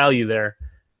of value there,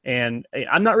 and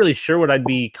I'm not really sure what I'd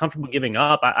be comfortable giving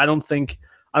up. I don't think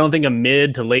a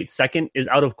mid to late second is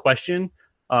out of question.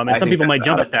 And some people might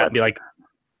jump at that and be like,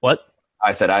 "What?"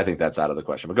 I said I think that's out of the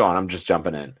question. But go on, I'm just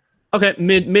jumping in. Okay,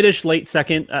 midish late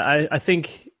second. I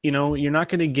think you're not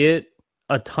going to get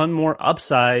a ton more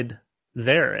upside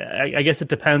there. I guess it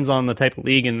depends on the type of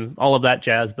league and all of that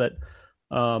jazz, but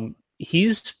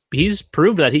he's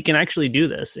proved that he can actually do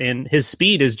this, and his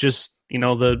speed is just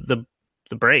the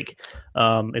break.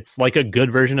 It's like a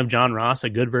good version of John Ross, a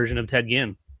good version of Ted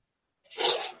Ginn.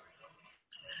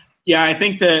 Yeah, I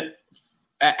think that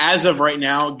as of right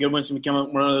now, Goodwin's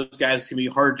become one of those guys that's going to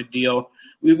be hard to deal.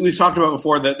 We've talked about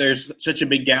before that there's such a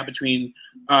big gap between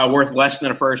worth less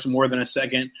than a first and more than a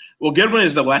second. Well, Goodwin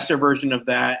is the lesser version of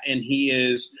that, and he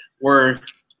is worth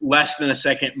less than a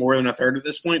second, more than a third at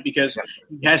this point, because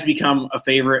he has become a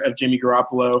favorite of Jimmy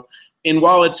Garoppolo. And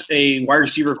while it's a wide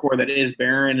receiver core that is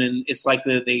barren, and it's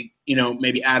likely that they,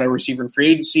 maybe add a receiver in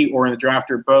free agency or in the draft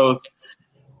or both,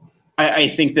 I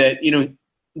think that,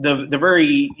 the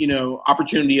very,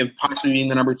 opportunity of possibly being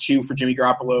the number 2 for Jimmy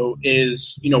Garoppolo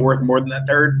is, worth more than that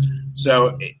third.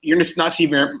 So you're just not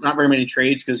seeing not very many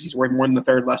trades because he's worth more than the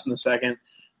third, less than the second.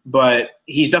 But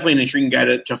he's definitely an intriguing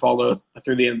guy to follow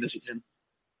through the end of the season.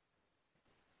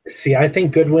 See, I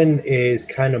think Goodwin is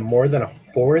kind of more than a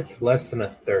fourth, less than a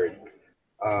third.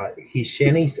 He's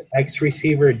Shanny's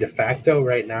ex-receiver de facto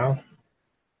right now,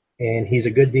 and he's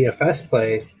a good DFS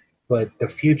play, but the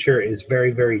future is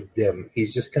very, very dim.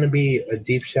 He's just going to be a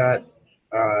deep shot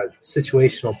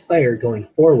situational player going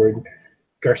forward.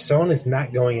 Garcon is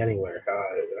not going anywhere.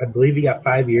 I believe he got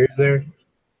 5 years there,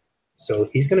 so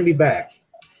he's going to be back,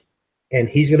 and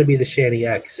he's going to be the Shanny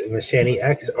X, and the Shanny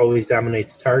X always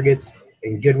dominates targets,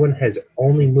 and Goodwin has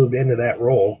only moved into that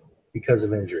role because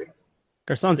of injury.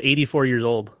 Garcon's 84 years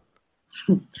old.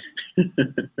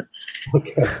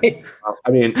 Okay.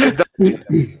 I mean,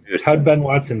 how'd Ben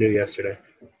Watson do yesterday?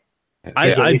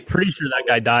 I'm pretty sure that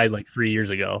guy died like 3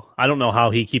 years ago. I don't know how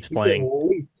he keeps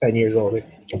playing. 10 years older.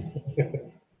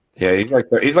 Yeah, he's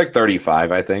like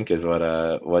 35, I think, is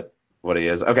what he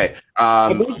is. Okay.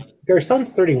 I believe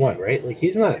Garcon's 31, right? Like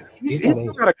he's not. He's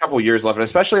got a couple years left, and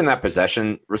especially in that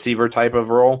possession receiver type of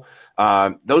role.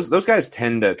 Those guys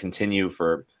tend to continue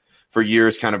for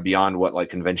years, kind of beyond what like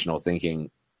conventional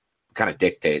thinking kind of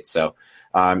dictates. So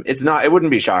it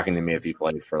wouldn't be shocking to me if he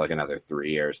played for like another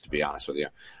 3 years, to be honest with you.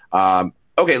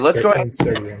 Okay, let's go ahead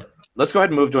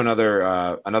and move to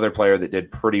another player that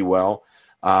did pretty well.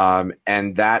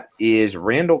 And that is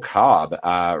Randall Cobb,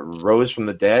 rose from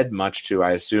the dead, much to,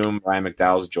 I assume, Ryan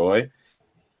McDowell's joy.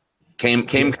 Came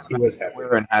and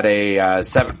had a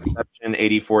 7-reception,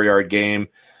 84-yard game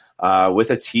with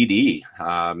a TD.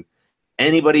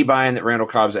 Anybody buying that Randall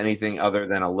Cobb's anything other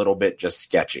than a little bit just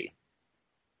sketchy?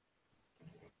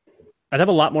 I'd have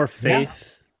a lot more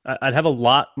faith. Yeah. I'd have a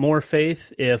lot more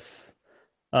faith if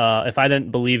I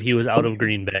didn't believe he was out of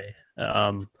Green Bay.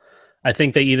 I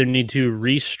think they either need to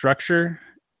restructure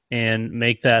and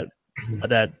make that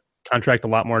contract a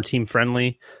lot more team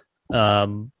friendly.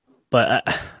 But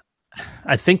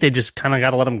I think they just kind of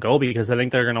got to let him go because I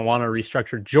think they're going to want to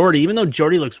restructure Jordy, even though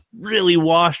Jordy looks really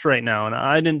washed right now. And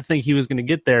I didn't think he was going to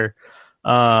get there.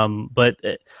 But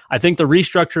I think the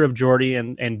restructure of Jordy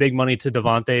and big money to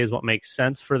Devontae is what makes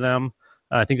sense for them.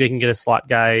 I think they can get a slot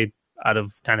guy out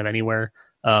of kind of anywhere.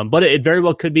 But it very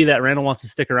well could be that Randall wants to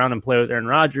stick around and play with Aaron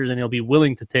Rodgers, and he'll be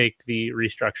willing to take the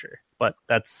restructure. But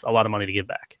that's a lot of money to give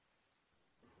back.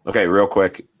 Okay, real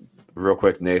quick,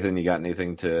 Nathan, you got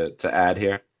anything to add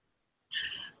here?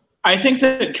 I think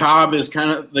that Cobb is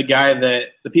kind of the guy that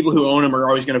the people who own him are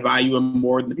always going to value him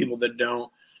more than the people that don't.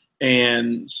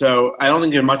 And so I don't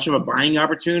think there's much of a buying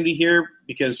opportunity here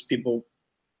because people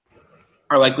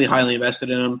are likely highly invested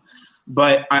in him.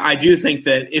 But I do think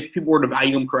that if people were to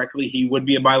value him correctly, he would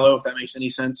be a buy low, if that makes any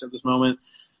sense at this moment.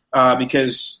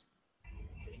 Because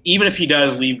even if he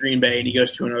does leave Green Bay and he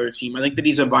goes to another team, I think that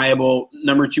he's a viable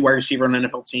number 2 wide receiver on an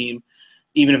NFL team,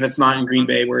 even if it's not in Green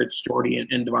Bay where it's Jordy and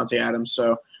Devontae Adams.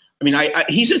 So, I mean,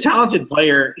 he's a talented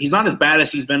player. He's not as bad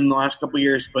as he's been in the last couple of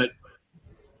years, but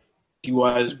he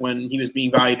was when he was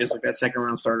being valued as like that second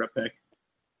round startup pick.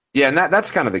 Yeah, and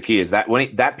that's kind of the key is that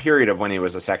that period of when he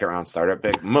was a second round startup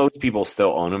pick, most people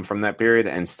still own him from that period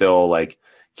and still like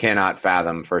cannot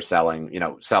fathom for selling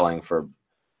for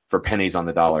pennies on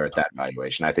the dollar at that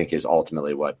valuation. I think is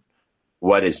ultimately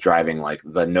what is driving like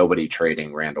the nobody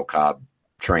trading Randall Cobb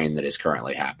train that is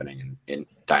currently happening in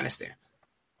Dynasty.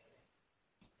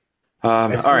 All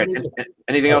right.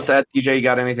 Anything else to add, TJ? You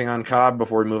got anything on Cobb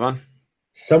before we move on?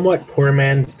 Somewhat poor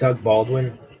man's Doug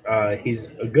Baldwin. He's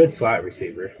a good slot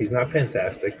receiver. He's not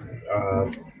fantastic.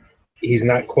 He's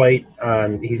not quite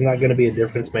he's not going to be a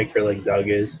difference maker like Doug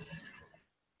is.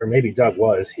 Or maybe Doug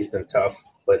was. He's been tough,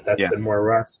 but that's been more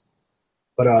Russ.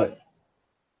 But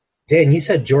Dan, you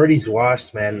said Jordy's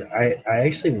washed, man. I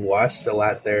actually watched a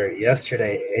lot there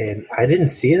yesterday, and I didn't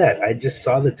see that. I just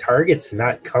saw the targets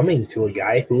not coming to a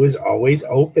guy who is always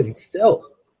open still.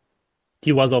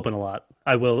 He was open a lot.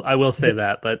 I will say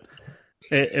that, but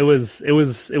it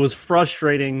was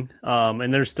frustrating.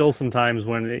 And there's still some times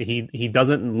when he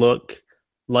doesn't look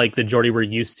like the Jordy we're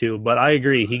used to. But I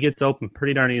agree, he gets open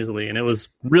pretty darn easily, and it was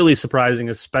really surprising,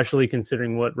 especially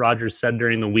considering what Rodgers said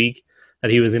during the week that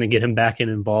he was going to get him back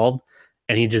involved,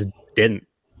 and he just didn't.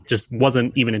 Just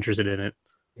wasn't even interested in it.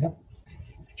 Yeah.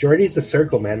 Jordy's the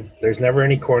circle, man. There's never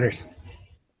any corners.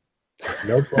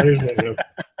 No corners. No.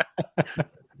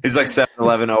 He's like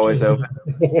 7-Eleven, always open.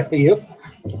 Yep.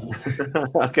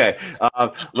 Okay,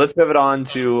 let's pivot on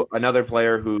to another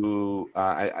player who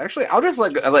I'll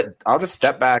just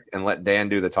step back and let Dan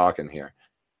do the talking here.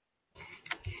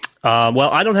 Well,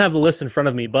 I don't have the list in front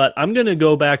of me, but I'm going to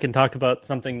go back and talk about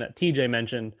something that TJ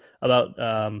mentioned about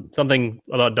something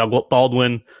about Doug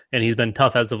Baldwin, and he's been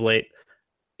tough as of late.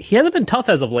 He hasn't been tough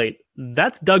as of late.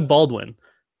 That's Doug Baldwin.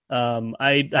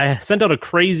 I sent out a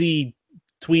crazy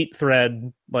tweet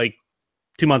thread like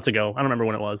 2 months ago. I don't remember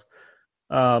when it was.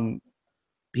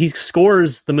 He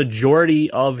scores the majority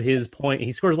of his point.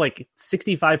 He scores like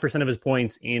 65% of his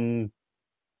points in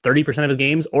 30% of his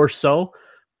games or so.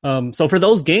 So for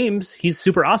those games, he's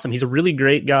super awesome. He's a really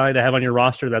great guy to have on your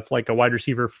roster. That's like a wide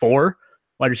receiver 4,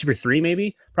 wide receiver 3,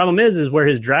 maybe. Problem is where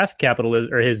his draft capital is,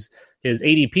 or his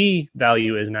ADP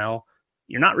value is now.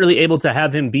 You're not really able to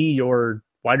have him be your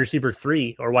wide receiver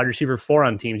 3 or wide receiver 4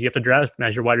 on teams. You have to draft him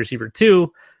as your wide receiver 2,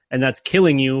 and that's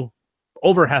killing you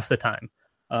over half the time.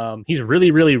 He's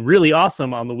really, really, really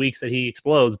awesome on the weeks that he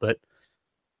explodes, but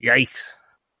yikes.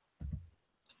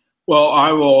 Well,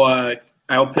 I will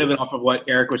pivot off of what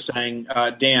Eric was saying.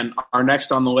 Dan, our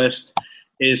next on the list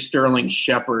is Sterling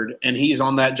Shepard, and he's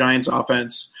on that Giants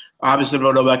offense, opposite of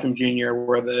Odell Beckham Jr.,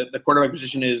 where the quarterback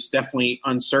position is definitely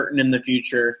uncertain in the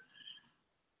future.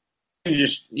 And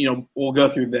we'll go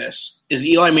through this. Is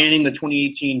Eli Manning the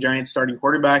 2018 Giants starting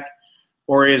quarterback?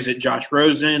 Or is it Josh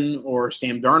Rosen or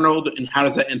Sam Darnold? And how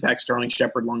does that impact Sterling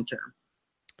Shepard long term?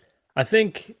 I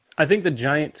think the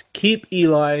Giants keep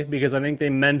Eli because I think they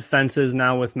mend fences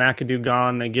now with McAdoo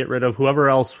gone. They get rid of whoever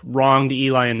else wronged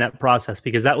Eli in that process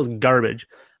because that was garbage.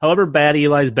 However bad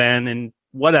Eli's been and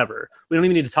whatever. We don't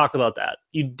even need to talk about that.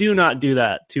 You do not do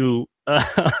that to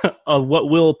what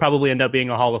will probably end up being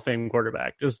a Hall of Fame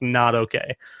quarterback. Just not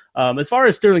okay. As far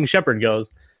as Sterling Shepard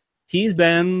goes, he's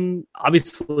been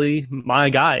obviously my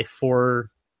guy for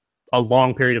a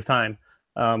long period of time.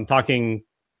 Talking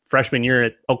freshman year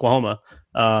at Oklahoma,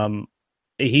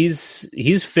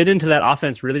 he's fit into that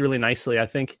offense really, really nicely. I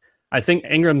think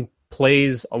Ingram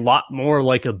plays a lot more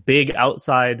like a big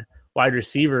outside wide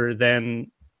receiver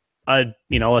than a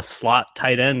slot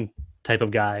tight end type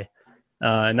of guy,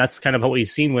 and that's kind of what we've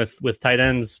seen with tight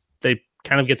ends. They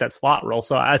kind of get that slot role.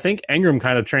 So I think Ingram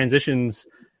kind of transitions.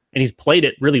 And he's played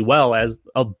it really well as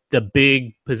the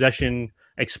big possession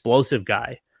explosive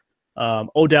guy.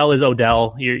 Odell is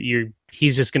Odell.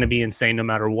 He's just going to be insane no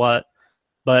matter what.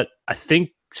 But I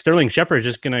think Sterling Shepard is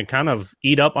just going to kind of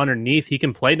eat up underneath. He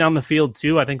can play down the field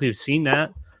too. I think we've seen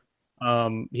that.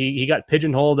 He got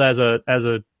pigeonholed as a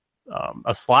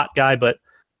slot guy, but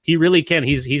he really can.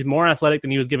 He's more athletic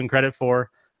than he was given credit for.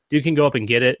 Dude can go up and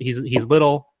get it. He's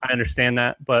little. I understand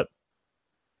that, but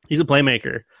he's a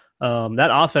playmaker. That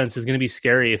offense is going to be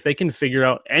scary if they can figure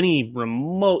out any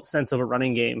remote sense of a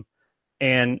running game.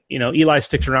 And, Eli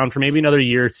sticks around for maybe another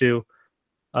year or two.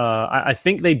 I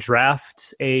think they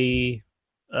draft a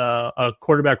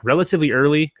quarterback relatively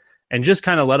early and just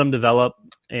kind of let him develop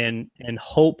and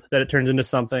hope that it turns into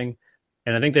something.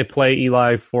 And I think they play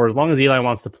Eli for as long as Eli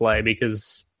wants to play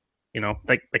because,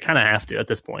 they kind of have to at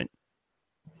this point.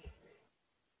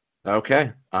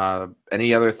 Okay.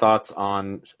 Any other thoughts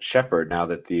on Shepard now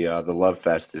that the Love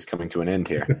Fest is coming to an end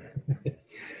here?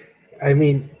 I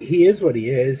mean, he is what he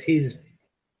is. He's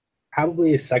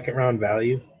probably a second-round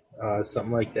value.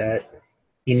 something like that.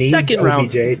 He needs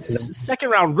second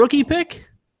round rookie pick.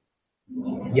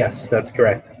 Yes, that's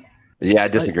correct. Yeah, I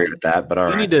disagree with that, but all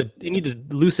right. You need to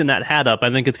loosen that hat up. I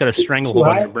think it's got a stranglehold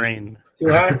on your brain. Too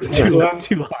high?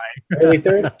 Too high. Early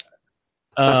third?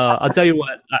 I'll tell you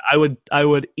what. I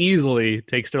would easily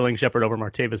take Sterling Shepard over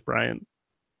Martavis Bryant.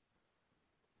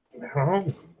 Oh,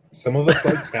 some of us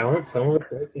like talent. Some of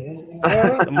us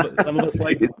like some of us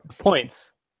like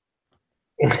points.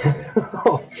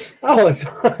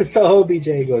 So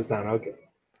OBJ goes down. Okay.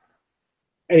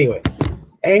 Anyway,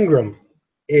 Ingram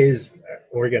is.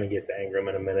 We're going to get to Ingram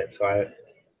in a minute, so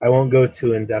I won't go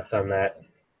too in depth on that.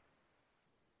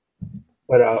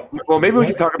 But well, maybe we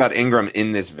can talk about Ingram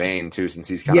in this vein too, since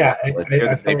he's kind of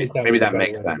maybe that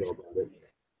makes sense.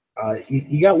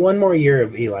 You got one more year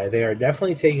of Eli. They are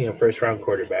definitely taking a first-round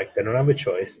quarterback. They don't have a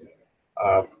choice.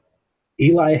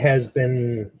 Eli has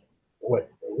been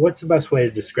what's the best way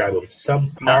to describe him?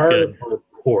 Subpar or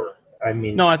poor? I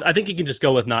mean, no, I think you can just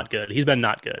go with not good. He's been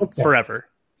not good forever.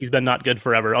 He's been not good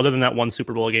forever, other than that one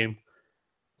Super Bowl game.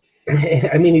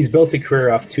 I mean, he's built a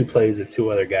career off 2 plays that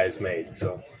 2 other guys made.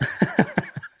 So,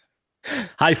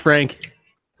 hi, Frank.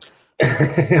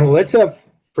 What's up,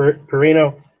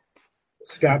 Perino?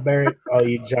 Scott Barrett, all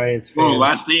you Giants fans. Oh,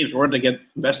 last names. We're going to get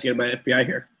investigated by FBI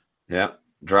here. Yeah,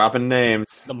 dropping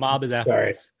names. The mob is after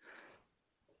us.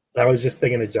 I was just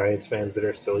thinking of Giants fans that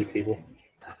are silly people.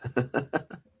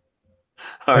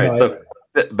 All right, so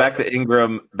back to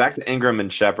Ingram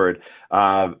and Shepard.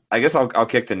 I guess I'll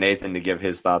kick to Nathan to give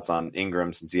his thoughts on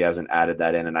Ingram since he hasn't added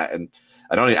that in, and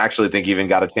I don't actually think he even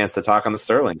got a chance to talk on the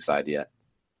Sterling side yet.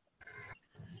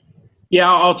 Yeah,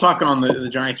 I'll talk on the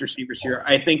Giants receivers here.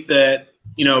 I think that,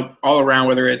 all around,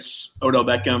 whether it's Odell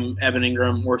Beckham, Evan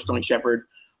Ingram, or Sterling Shepard,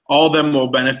 all of them will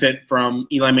benefit from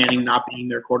Eli Manning not being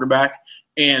their quarterback.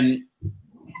 And I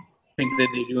think that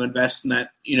they do invest in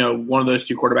that, one of those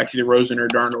 2 quarterbacks, either Rosen or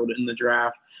Darnold, in the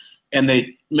draft. And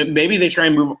maybe they try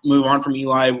and move on from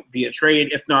Eli via trade.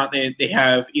 If not, they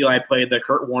have Eli play the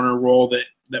Kurt Warner role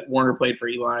that Warner played for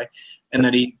Eli, and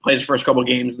then he plays the first couple of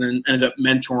games and then ends up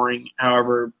mentoring,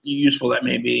 however useful that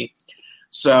may be.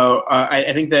 So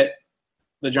I think that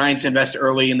the Giants invest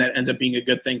early, and that ends up being a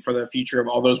good thing for the future of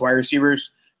all those wide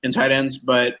receivers and tight ends.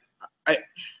 But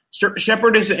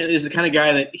Shepard is the kind of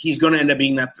guy that he's going to end up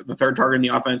being the third target in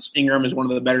the offense. Ingram is one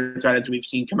of the better tight ends we've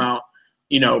seen come out,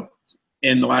 in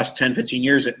the last 10, 15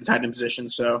 years at the tight end position.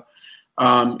 So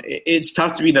it's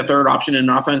tough to be the third option in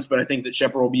an offense, but I think that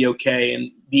Shepard will be okay and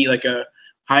be like a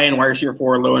high-end wide receiver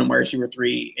 4, low-end wide receiver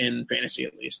 3 in fantasy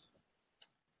at least.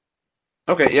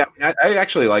 Okay, yeah, I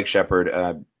actually like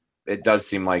Shepard. It does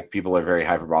seem like people are very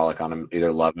hyperbolic on him,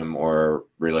 either love him or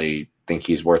really think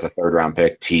he's worth a third-round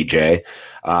pick, TJ.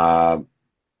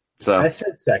 So I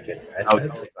said second.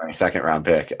 Second-round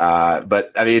pick.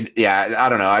 But, I mean, yeah, I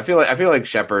don't know. I feel like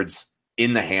Shepard's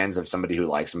in the hands of somebody who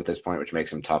likes him at this point, which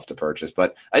makes him tough to purchase.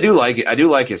 But I do like it. I do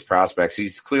like his prospects.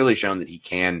 He's clearly shown that he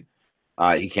can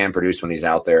produce when he's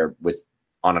out there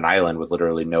on an island with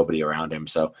literally nobody around him.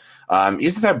 So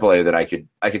he's the type of player that I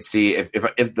could see if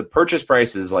the purchase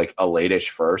price is like a late-ish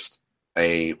first,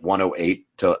 a 108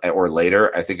 or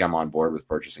later, I think I'm on board with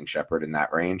purchasing Shepard in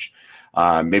that range.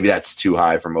 Maybe that's too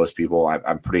high for most people.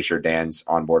 I'm pretty sure Dan's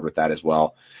on board with that as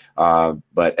well. And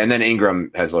then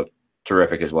Ingram has looked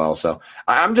terrific as well. So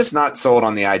I'm just not sold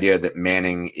on the idea that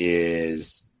Manning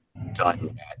is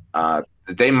done yet.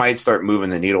 They might start moving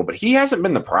the needle, but he hasn't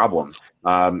been the problem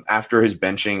after his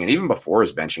benching, and even before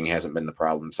his benching, he hasn't been the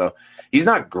problem. So he's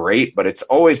not great, but it's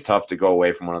always tough to go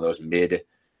away from one of those mid-tier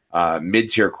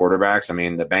quarterbacks. I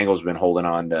mean, the Bengals have been holding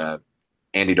on to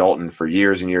Andy Dalton for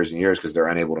years and years and years because they're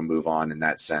unable to move on in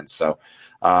that sense. So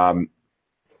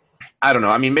I don't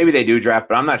know. I mean, maybe they do draft,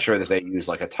 but I'm not sure that they use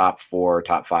like a top 4,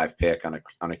 top 5 pick on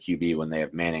a QB when they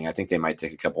have Manning. I think they might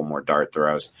take a couple more dart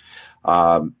throws.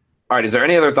 All right, is there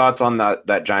any other thoughts on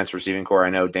that Giants receiving core? I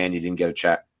know, Dan, you didn't get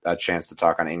a chance to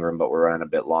talk on Ingram, but we're running a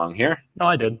bit long here. No,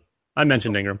 I did. I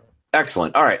mentioned Ingram.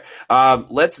 Excellent. All right,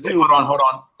 let's do. Hold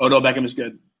on. Odell Beckham is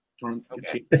good.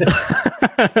 Okay.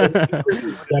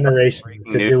 Generation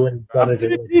to do and done as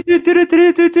it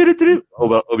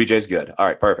OBJ's good. All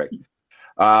right, perfect.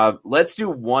 Let's do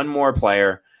one more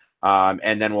player,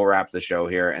 and then we'll wrap the show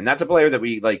here. And that's a player that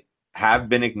we have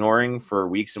been ignoring for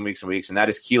weeks and weeks and weeks, and that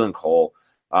is Keelan Cole.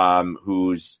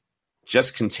 Who's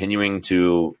just continuing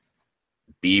to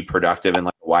be productive in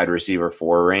like a wide receiver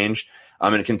 4 range,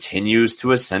 and continues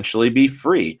to essentially be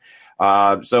free.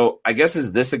 So I guess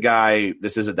this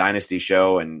is a dynasty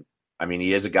show, and I mean,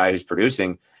 he is a guy who's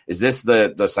producing. Is this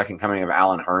the second coming of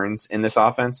Allen Hurns in this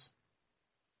offense?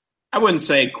 I wouldn't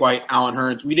say quite Allen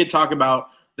Hurns. We did talk about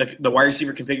the wide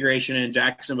receiver configuration in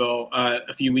Jacksonville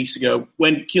a few weeks ago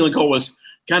when Keelan Cole was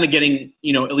kind of getting,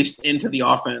 at least into the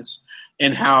offense,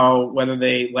 and how whether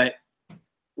they let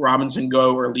Robinson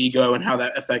go or Lee go and how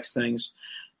that affects things,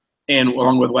 and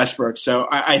along with Westbrook. So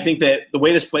I think that the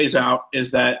way this plays out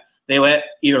is that they let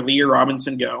either Lee or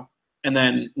Robinson go, and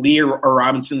then Lee or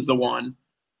Robinson's the 1,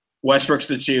 Westbrook's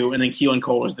the 2, and then Keelan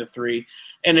Cole is the 3.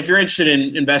 And if you're interested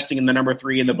in investing in the number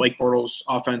 3 in the Blake Bortles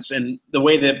offense, and the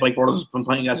way that Blake Bortles has been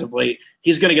playing as of late,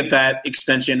 he's going to get that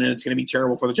extension, and it's going to be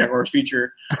terrible for the Jaguars'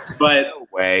 future. But no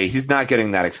way, he's not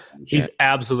getting that extension. He's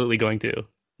absolutely going to.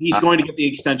 He's going to get the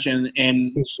extension,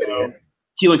 and so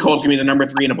Keelan Cole's going to be the number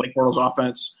 3 in a Blake Bortles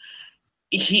offense.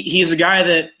 He's a guy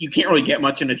that you can't really get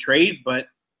much in a trade, but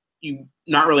you're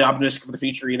not really optimistic for the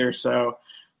future either. So,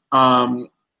 I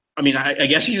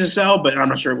guess he's a sell, but I'm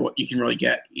not sure what you can really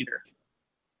get either.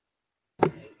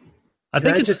 I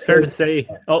think it's fair to say.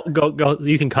 Oh, go!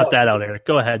 You can cut that out, Eric.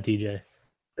 Go ahead, TJ.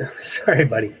 Sorry,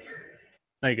 buddy.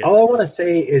 All I want to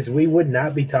say is we would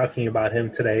not be talking about him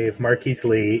today if Marquise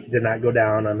Lee did not go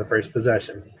down on the first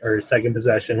possession or second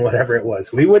possession, whatever it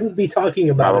was. We wouldn't be talking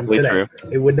about him today.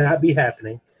 True. It would not be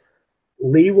happening.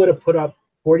 Lee would have put up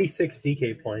 46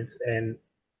 DK points, and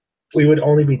we would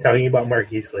only be talking about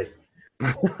Marquise Lee.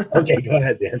 Okay, go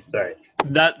ahead, Dan. Sorry.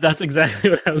 That's exactly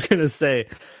what I was going to say.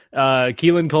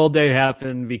 Keelan Cole Day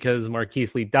happened because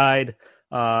Marquise Lee died,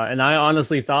 and I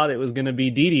honestly thought it was going to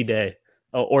be DD Day.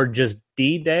 Or just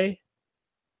D Day.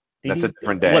 That's a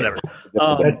different day. Whatever.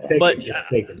 But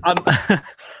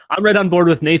I'm right on board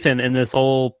with Nathan in this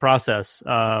whole process.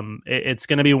 It's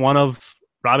going to be one of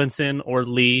Robinson or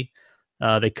Lee.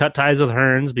 They cut ties with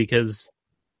Hearns because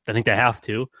I think they have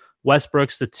to.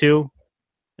 Westbrook's the 2.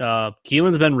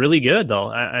 Keelan's been really good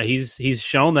though. He's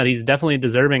shown that he's definitely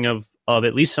deserving of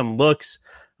at least some looks,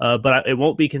 but it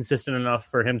won't be consistent enough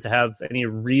for him to have any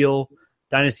real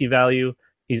dynasty value.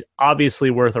 He's obviously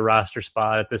worth a roster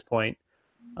spot at this point.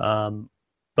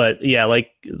 But yeah,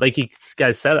 like you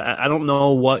guys said, I don't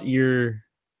know what you're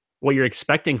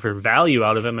expecting for value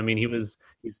out of him. I mean,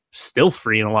 he's still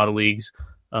free in a lot of leagues.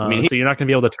 So you're not going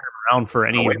to be able to turn him around for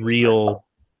any real.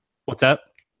 What's that?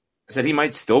 I said he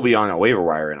might still be on a waiver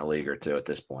wire in a league or two at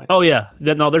this point. Oh yeah,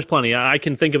 no, there's plenty. I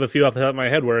can think of a few off the top of my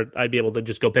head where I'd be able to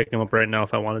just go pick him up right now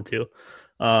if I wanted to.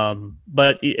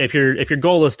 But if your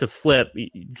goal is to flip,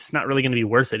 it's not really going to be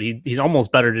worth it. He's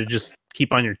almost better to just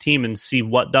keep on your team and see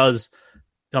what does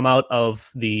come out of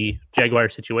the Jaguar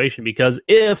situation. Because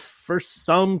if for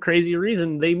some crazy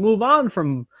reason they move on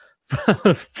from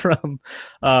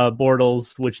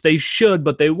Bortles, which they should,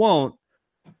 but they won't,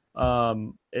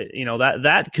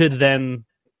 that could then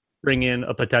bring in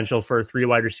a potential for 3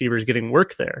 wide receivers getting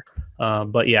work there.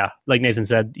 But yeah, like Nathan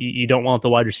said, you don't want the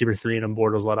wide receiver 3 in a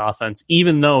Bortles-led offense,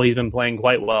 even though he's been playing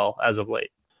quite well as of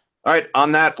late. All right,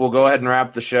 on that, we'll go ahead and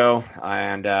wrap the show.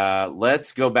 And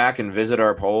let's go back and visit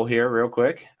our poll here real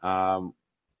quick. I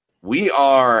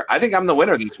think I'm the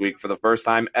winner this week for the first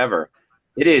time ever.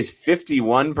 It is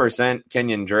 51%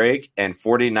 Kenyon Drake and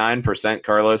 49%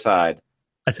 Carlos Hyde.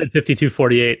 I said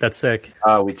 52-48. That's sick.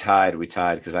 Oh, we tied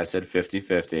because I said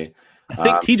 50-50. I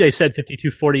think TJ said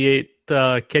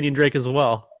 52-48 Kenyon Drake as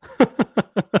well.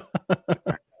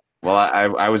 Well,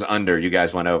 I was under. You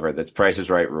guys went over. That's Price is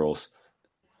Right rules.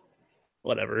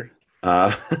 Whatever.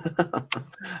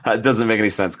 It doesn't make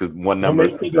any sense because one number.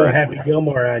 Don't make me go Happy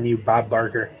Gilmore on you, Bob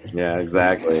Barker. Yeah,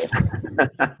 exactly.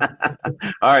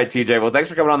 All right, TJ. Well, thanks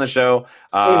for coming on the show.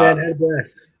 Hey, man, had a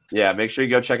blast. Yeah, make sure you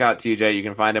go check out TJ. You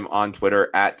can find him on Twitter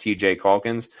at TJ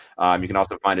Calkins. You can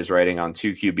also find his writing on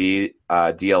 2QB,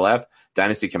 DLF,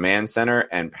 Dynasty Command Center,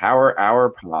 and Power Hour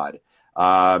Pod.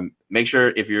 Make sure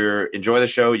if you enjoy the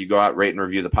show, you go out, rate and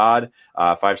review the pod.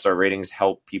 5-star ratings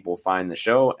help people find the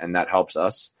show, and that helps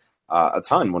us a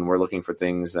ton when we're looking for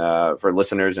things for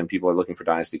listeners and people are looking for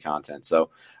Dynasty content. So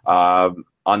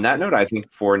on that note, I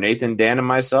think for Nathan, Dan, and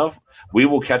myself, we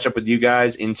will catch up with you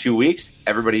guys in 2 weeks.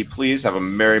 Everybody, please have a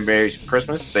Merry, Merry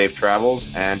Christmas, safe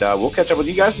travels, and we'll catch up with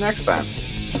you guys next time.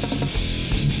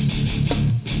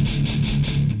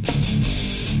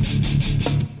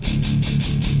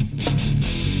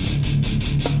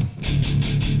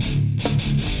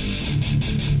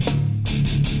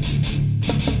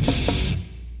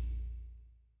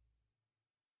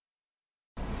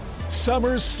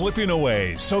 Summer's slipping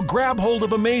away, so grab hold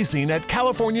of amazing at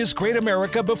California's Great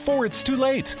America before it's too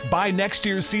late. Buy next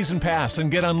year's season pass and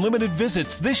get unlimited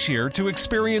visits this year to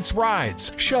experience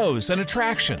rides, shows, and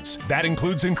attractions. That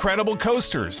includes incredible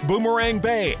coasters, Boomerang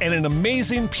Bay, and an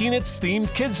amazing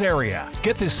Peanuts-themed kids area.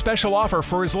 Get this special offer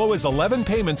for as low as 11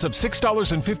 payments of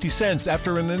 $6.50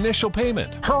 after an initial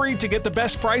payment. Hurry to get the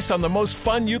best price on the most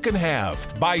fun you can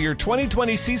have. Buy your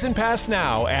 2020 season pass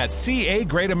now at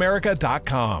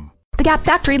cagreatamerica.com. The Gap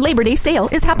Factory Labor Day sale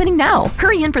is happening now.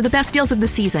 Hurry in for the best deals of the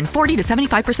season, 40 to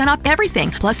 75% off everything,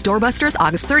 plus doorbusters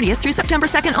August 30th through September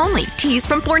 2nd only. Tees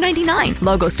from $4.99,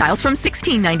 logo styles from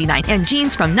 $16.99, and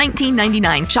jeans from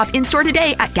 $19.99. Shop in-store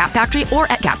today at Gap Factory or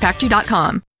at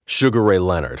gapfactory.com. Sugar Ray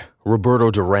Leonard, Roberto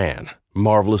Duran,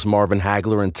 Marvelous Marvin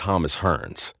Hagler, and Thomas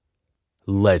Hearns.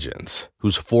 Legends,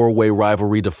 whose four-way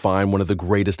rivalry defined one of the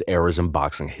greatest eras in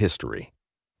boxing history.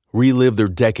 Relive their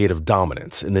decade of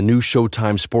dominance in the new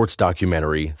Showtime sports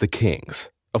documentary, The Kings,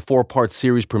 a 4-part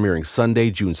series premiering Sunday,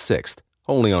 June 6th,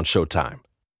 only on Showtime.